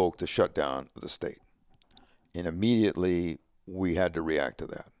evoked the shutdown of the state. And immediately we had to react to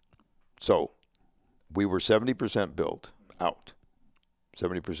that. So we were 70% built out,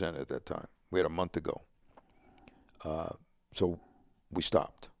 70% at that time. We had a month to go. So we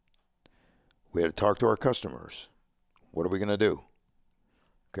stopped. We had to talk to our customers. What are we going to do?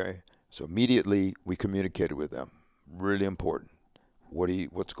 Okay. So immediately we communicated with them. Really important.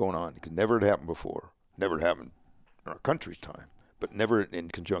 What's going on? Because never had happened before. Never had happened in our country's time, but never in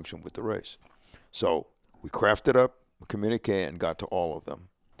conjunction with the race. So we crafted up, communicated, and got to all of them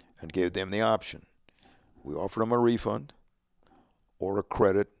and gave them the option. We offered them a refund or a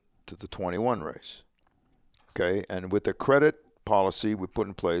credit to the 21 race. Okay, and with the credit policy we put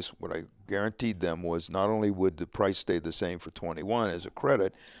in place, what I guaranteed them was not only would the price stay the same for 21 as a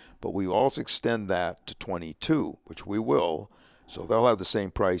credit, but we also extend that to 22, which we will. So they'll have the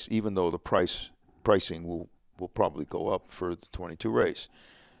same price, even though the pricing will probably go up for the 22 race.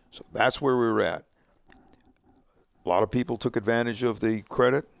 So that's where we were at. A lot of people took advantage of the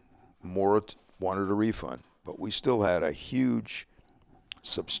credit. More wanted a refund, but we still had a huge,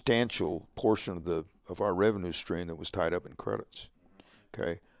 substantial portion of our revenue stream that was tied up in credits.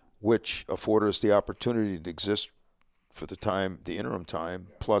 Okay, which afforded us the opportunity to exist for the interim time,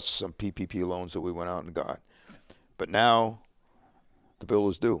 plus some PPP loans that we went out and got. But now the bill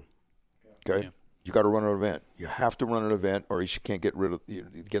is due. Okay, you got to run an event. You have to run an event, or you can't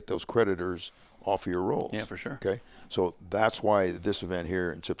get those creditors off of your rolls. Yeah, for sure. Okay, so that's why this event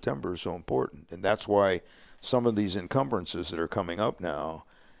here in September is so important, and that's why some of these encumbrances that are coming up now,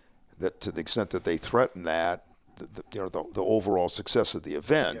 that to the extent that they threaten that, the overall success of the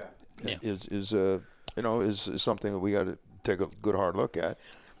event is something that we got to take a good hard look at.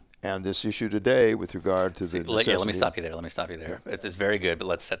 And this issue today with regard to the necessity. Let me stop you there. It's very good, but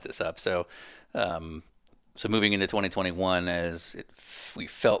let's set this up. So moving into 2021, as we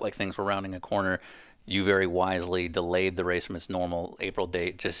felt like things were rounding a corner, you very wisely delayed the race from its normal April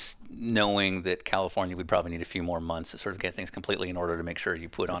date, just knowing that California would probably need a few more months to sort of get things completely in order to make sure you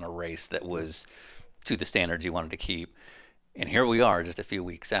put on a race that was to the standards you wanted to keep. And here we are just a few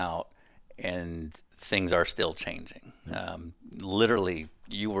weeks out, and things are still changing. Literally,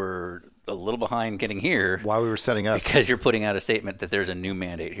 you were a little behind getting here while we were setting up, because you're putting out a statement that there's a new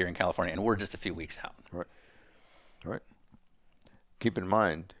mandate here in California, and we're just a few weeks out. Right. Keep in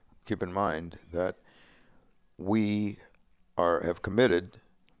mind that we have committed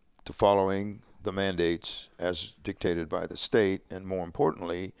to following the mandates as dictated by the state, and more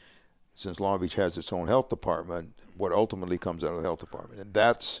importantly, since Long Beach has its own health department, what ultimately comes out of the health department. And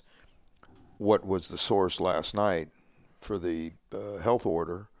that's what was the source last night for the health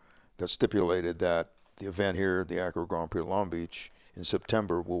order that stipulated that the event here, the Acura Grand Prix Long Beach, in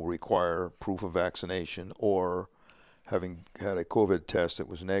September will require proof of vaccination or having had a COVID test that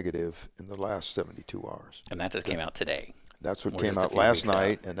was negative in the last 72 hours. And that just came out today. That's what came out last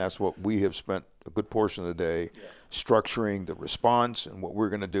night, and that's what we have spent a good portion of the day structuring the response and what we're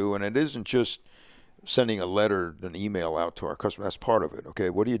going to do. And it isn't just sending a letter, an email out to our customers. That's part of it, okay?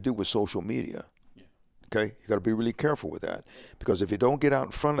 What do you do with social media? Okay, you got to be really careful with that, because if you don't get out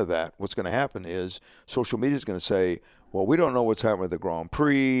in front of that, what's going to happen is social media is going to say, well, we don't know what's happening with the Grand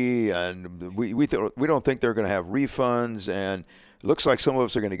Prix, and we don't think they're going to have refunds, and it looks like some of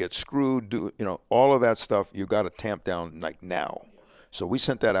us are going to get screwed. All of that stuff you got to tamp down like now. So we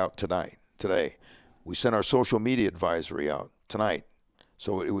sent that out today. We sent our social media advisory out tonight,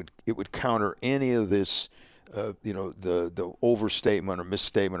 so it would counter any of this, the overstatement or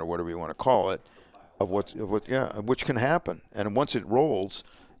misstatement or whatever you want to call it, of which can happen. And once it rolls,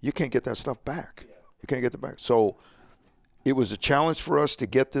 you can't get that stuff back. You can't get it back. So it was a challenge for us to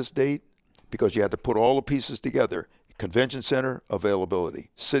get this date, because you had to put all the pieces together. Convention center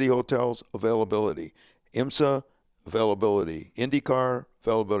availability, city hotels availability, IMSA availability, IndyCar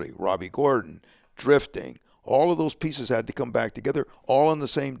availability, Robbie Gordon, drifting. All of those pieces had to come back together, all on the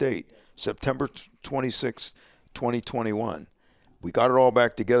same date, September 26th, 2021. We got it all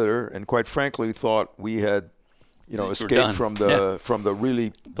back together, and quite frankly, thought we had, escaped from the really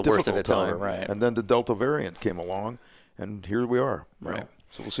the difficult worst of it's time. over, right? And then the Delta variant came along, and here we are. Right.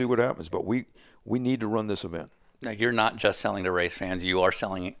 So we'll see what happens. But we need to run this event. Now, you're not just selling to race fans. You are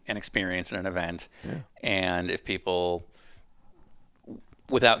selling an experience and an event. Yeah. And if people,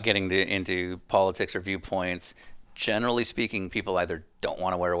 without getting into politics or viewpoints, generally speaking, people either don't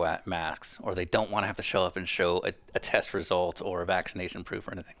want to wear masks, or they don't want to have to show up and show a test result or a vaccination proof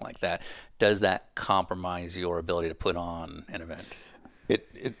or anything like that. Does that compromise your ability to put on an event?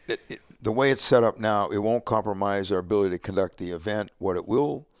 the way it's set up now, it won't compromise our ability to conduct the event. What it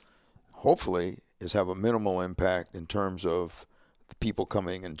will, hopefully, is have a minimal impact in terms of the people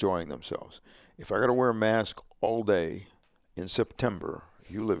coming and enjoying themselves. If I got to wear a mask all day in September,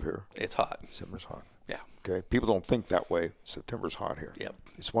 you live here. It's hot. September's hot. Yeah. Okay. People don't think that way. September's hot here. Yep.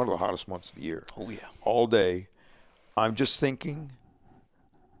 It's one of the hottest months of the year. Oh, yeah. All day. I'm just thinking,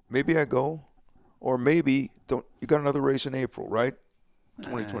 maybe I go, or maybe don't. You got another race in April, right?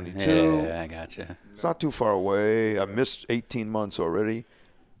 2022. Yeah, I gotcha. It's not too far away. I missed 18 months already.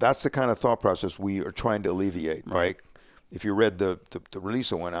 That's the kind of thought process we are trying to alleviate, right? If you read the release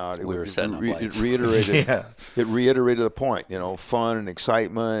that went out, it reiterated it reiterated the point. Fun and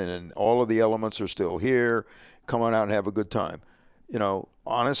excitement and all of the elements are still here. Come on out and have a good time.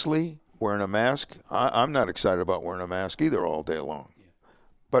 Honestly, wearing a mask, I'm not excited about wearing a mask either all day long.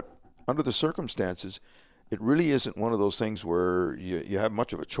 But under the circumstances, it really isn't one of those things where you have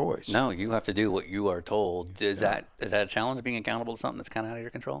much of a choice. No, you have to do what you are told. Is that a challenge, being accountable to something that's kind of out of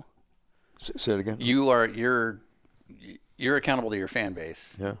your control? Say it again. You're accountable to your fan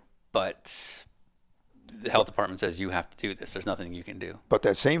base. Yeah. But the health department says you have to do this. There's nothing you can do. But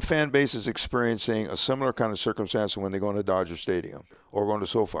that same fan base is experiencing a similar kind of circumstance when they go into Dodger Stadium or going to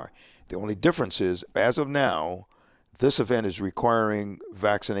SoFi. The only difference is, as of now, this event is requiring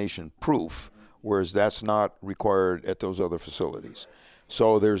vaccination proof, whereas that's not required at those other facilities.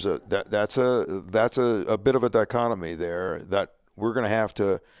 So there's that's a bit of a dichotomy there that we're going to have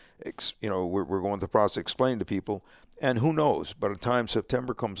to, we're going through the process of explaining to people. And who knows, by the time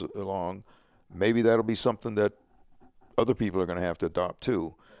September comes along, maybe that'll be something that other people are going to have to adopt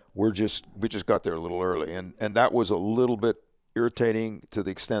too. We just got there a little early, and that was a little bit irritating to the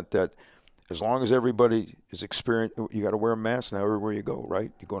extent that as long as everybody is experienced, you got to wear a mask now everywhere you go,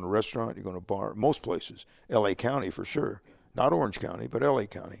 right? You go in a restaurant, you go in a bar, most places, L.A. County for sure, not Orange County, but L.A.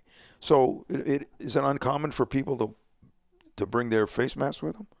 County. So is it uncommon for people to bring their face masks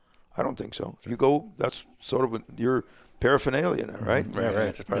with them? I don't think so. If you go, that's sort of your paraphernalia now, right? Right.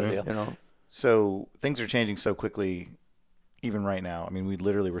 That's part of the deal. So things are changing so quickly, even right now. I mean, we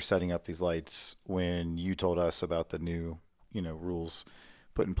literally were setting up these lights when you told us about the new, rules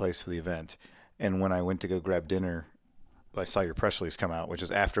put in place for the event. And when I went to go grab dinner, I saw your press release come out, which is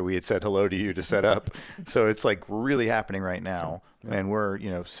after we had said hello to you to set up. So it's like really happening right now. And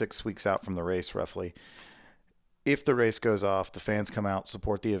we're, 6 weeks out from the race roughly. If the race goes off, the fans come out,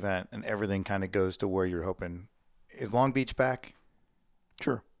 support the event, and everything kind of goes to where you're hoping. Is Long Beach back?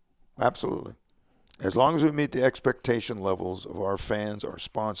 Sure. Absolutely. As long as we meet the expectation levels of our fans, our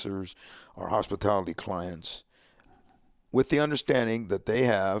sponsors, our hospitality clients, with the understanding that they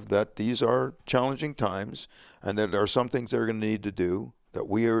have that these are challenging times and that there are some things they're going to need to do that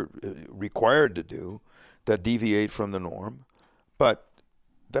we are required to do that deviate from the norm. But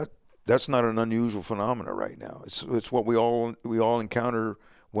that's not an unusual phenomenon right now. It's what we all encounter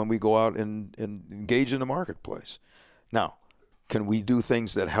when we go out and engage in the marketplace. Now, can we do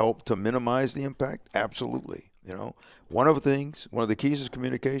things that help to minimize the impact? Absolutely. One of the keys is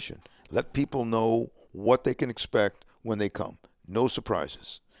communication. Let people know what they can expect when they come. No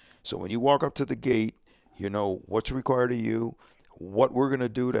surprises. So when you walk up to the gate, you know what's required of you, what we're going to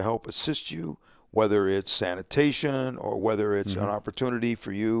do to help assist you, whether it's sanitation or whether it's an opportunity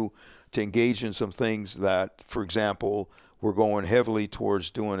for you to engage in some things that, for example, we're going heavily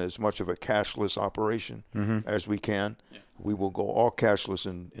towards doing as much of a cashless operation as we can. Yeah. We will go all cashless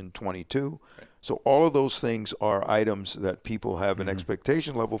in 22. Right. So all of those things are items that people have an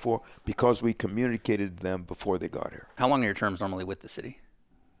expectation level for because we communicated them before they got here. How long are your terms normally with the city?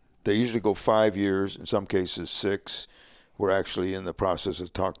 They usually go 5 years, in some cases 6. We're actually in the process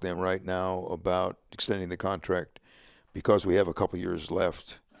of talking to them right now about extending the contract because we have a couple years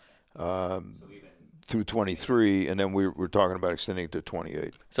left through 23, and then we're talking about extending it to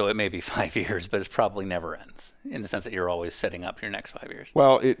 28. So it may be 5 years, but it probably never ends in the sense that you're always setting up your next 5 years.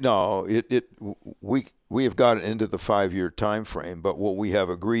 Well, we have gotten into the 5-year time frame, but what we have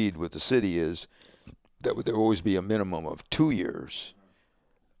agreed with the city is that there will always be a minimum of 2 years.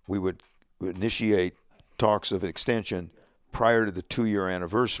 We would initiate talks of extension prior to the 2-year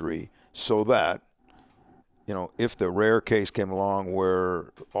anniversary so that, if the rare case came along where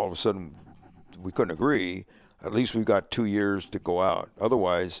all of a sudden we couldn't agree, at least we've got 2 years to go out.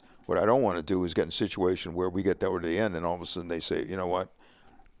 Otherwise, what I don't want to do is get in a situation where we get toward the end and all of a sudden they say, you know what,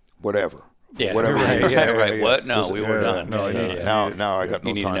 whatever. Yeah, whatever. Right. What? No, we were done. Now I got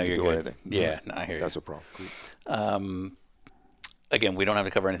no time to do anything. Yeah, no, I hear you. That's a problem. Again, we don't have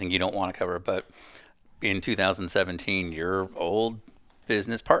to cover anything you don't want to cover, but in 2017, your old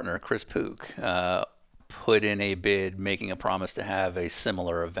business partner, Chris Pook, put in a bid making a promise to have a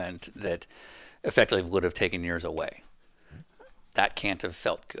similar event that effectively would have taken years away. That can't have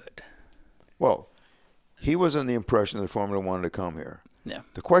felt good. Well, he was under the impression that Formula One wanted to come here. Yeah.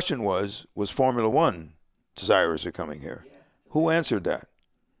 The question was Formula One desirous of coming here? Who answered that?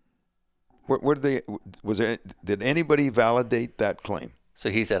 Where did did anybody validate that claim? So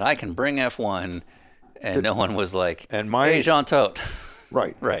he said, I can bring F1, and no one was like, hey, Jean Todt.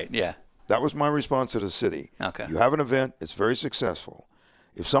 Right. Right, yeah. That was my response to the city. Okay. You have an event, it's very successful.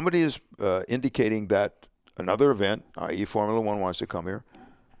 If somebody is indicating that another event, i.e. Formula One, wants to come here,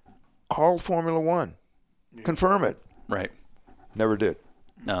 call Formula One. Confirm it. Right. Never did.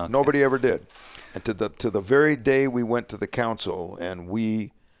 No. Okay. Nobody ever did. And to the very day we went to the council and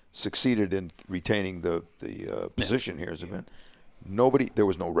we succeeded in retaining the position here as an event, there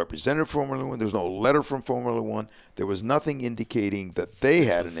was no representative from Formula One. There was no letter from Formula One. There was nothing indicating that they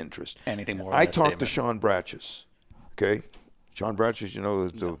had an interest. Anything more? I talked to Sean Bratches. Okay, Sean Bratches.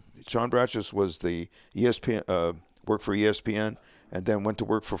 Sean Bratches was the ESPN worked for ESPN and then went to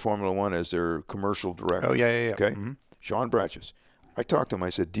work for Formula One as their commercial director. Oh yeah. Okay, Sean Bratches. I talked to him. I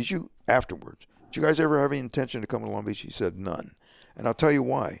said, "Did you guys ever have any intention to come to Long Beach?" He said, "None." And I'll tell you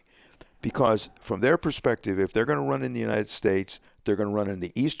why. Because from their perspective, if they're going to run in the United States, they're going to run in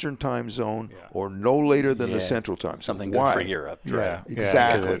the Eastern time zone or no later than the Central time zone. Something Why? good for Europe. Yeah,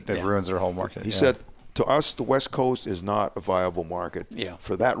 exactly. It ruins their whole market. He said, to us, the West Coast is not a viable market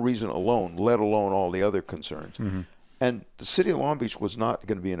for that reason alone, let alone all the other concerns. Mm-hmm. And the city of Long Beach was not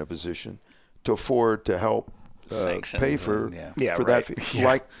going to be in a position to afford to help pay for that,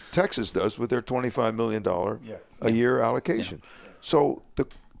 like Texas does with their $25 million a year allocation. So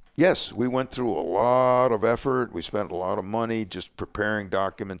yes, we went through a lot of effort. We spent a lot of money just preparing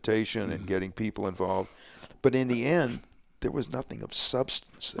documentation and getting people involved. But in the end, there was nothing of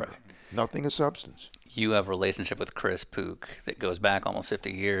substance there. Right. Nothing of substance. You have a relationship with Chris Pook that goes back almost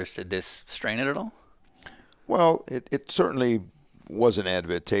 50 years. Did this strain it at all? Well, it certainly wasn't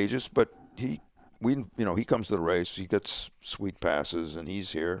advantageous, but he comes to the race. He gets sweet passes, and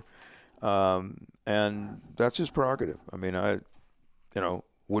he's here. And that's his prerogative. I mean,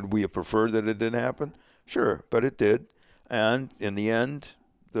 would we have preferred that it didn't happen? Sure, but it did. And in the end,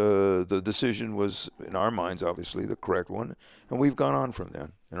 the decision was, in our minds, obviously the correct one. And we've gone on from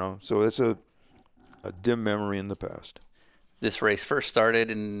then. So it's a dim memory in the past. This race first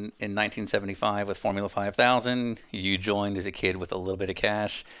started in 1975 with Formula 5000. You joined as a kid with a little bit of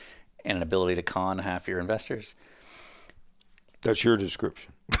cash and an ability to con half your investors. That's your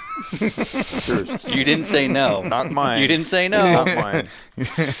description. You didn't say no. Not mine. You didn't say no. Not mine. We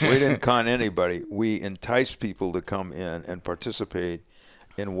didn't con anybody. We enticed people to come in and participate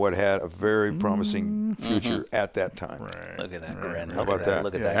in what had a very promising future at that time. Right. Look at that grin. How about that?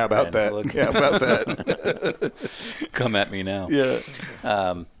 Look at that. How about that? Yeah, about that? Come at me now. Yeah.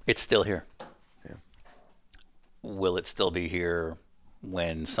 It's still here. Yeah. Will it still be here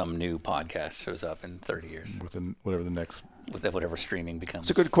when some new podcast shows up in 30 years? Within whatever the next... With whatever streaming becomes.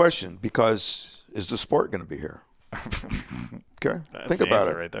 It's a good question, because is the sport going to be here? Okay, think about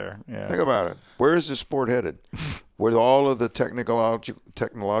it. Right there. Yeah. Think about it. Where is the sport headed? With all of the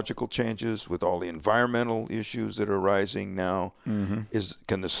technological changes, with all the environmental issues that are rising now,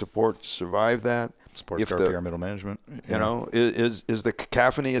 can the sport survive that? Sports car pyramidal management. Is the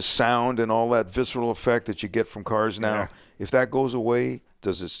cacophony of sound and all that visceral effect that you get from cars now? Yeah. If that goes away,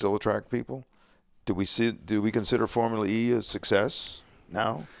 does it still attract people? Do we consider Formula E a success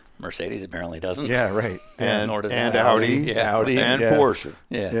now? Mercedes apparently doesn't. Yeah, right. And Audi, and Porsche.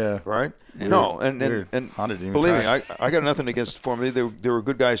 Yeah. Right? Yeah. No, and Honda didn't believe me, I got nothing against Formula E. They were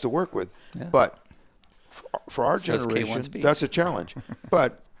good guys to work with. Yeah. But for our generation, that's a challenge.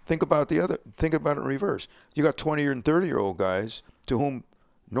 But think about it in reverse. You got 20 and 30-year-old guys to whom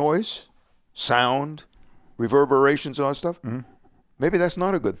noise, sound, reverberations, all that stuff, maybe that's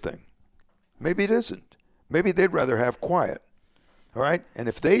not a good thing. Maybe it isn't. Maybe they'd rather have quiet. All right? And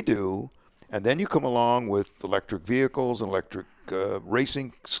if they do, and then you come along with electric vehicles and electric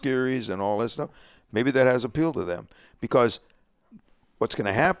racing series and all that stuff, maybe that has appeal to them. Because what's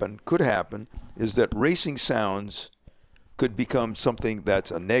going to could happen, is that racing sounds could become something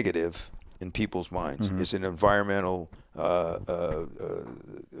that's a negative in people's minds. It's an environmental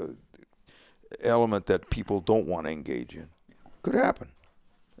element that people don't want to engage in. Could happen.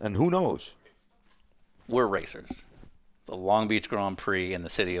 And who knows? We're racers. The Long Beach Grand Prix and the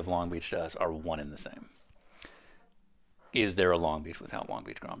city of Long Beach to us are one and the same. Is there a Long Beach without Long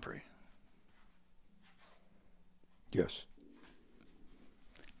Beach Grand Prix? Yes.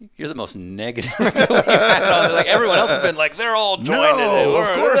 You're the most negative that we've had on. Like everyone else has been like, they're all joined in it.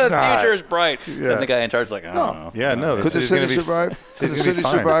 Of course the not. future is bright. Yeah. And the guy in charge is like, I don't know. Yeah, no. Could the city survive? Could the city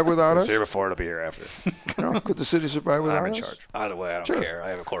survive without us? It's here before, it'll be here after. Could the city survive without us? I'm in charge. Either way, I don't care. I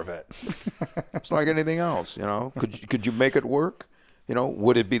have a Corvette. It's like anything else, Could you make it work?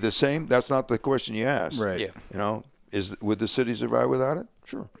 Would it be the same? That's not the question you asked. Right. Yeah. Would the city survive without it?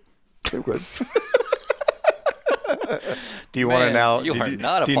 Sure. They could. Do you want to now? You do are you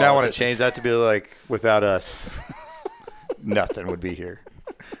not a do you now want to politician. change that to be like, without us, nothing would be here,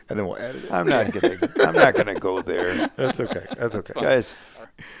 and then we'll edit it. I'm not gonna go there. That's okay. That's okay, Guys.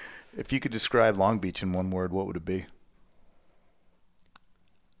 If you could describe Long Beach in one word, what would it be?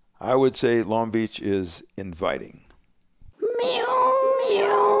 I would say Long Beach is inviting.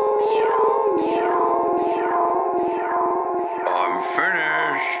 I'm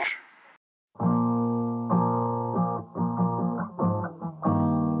finished.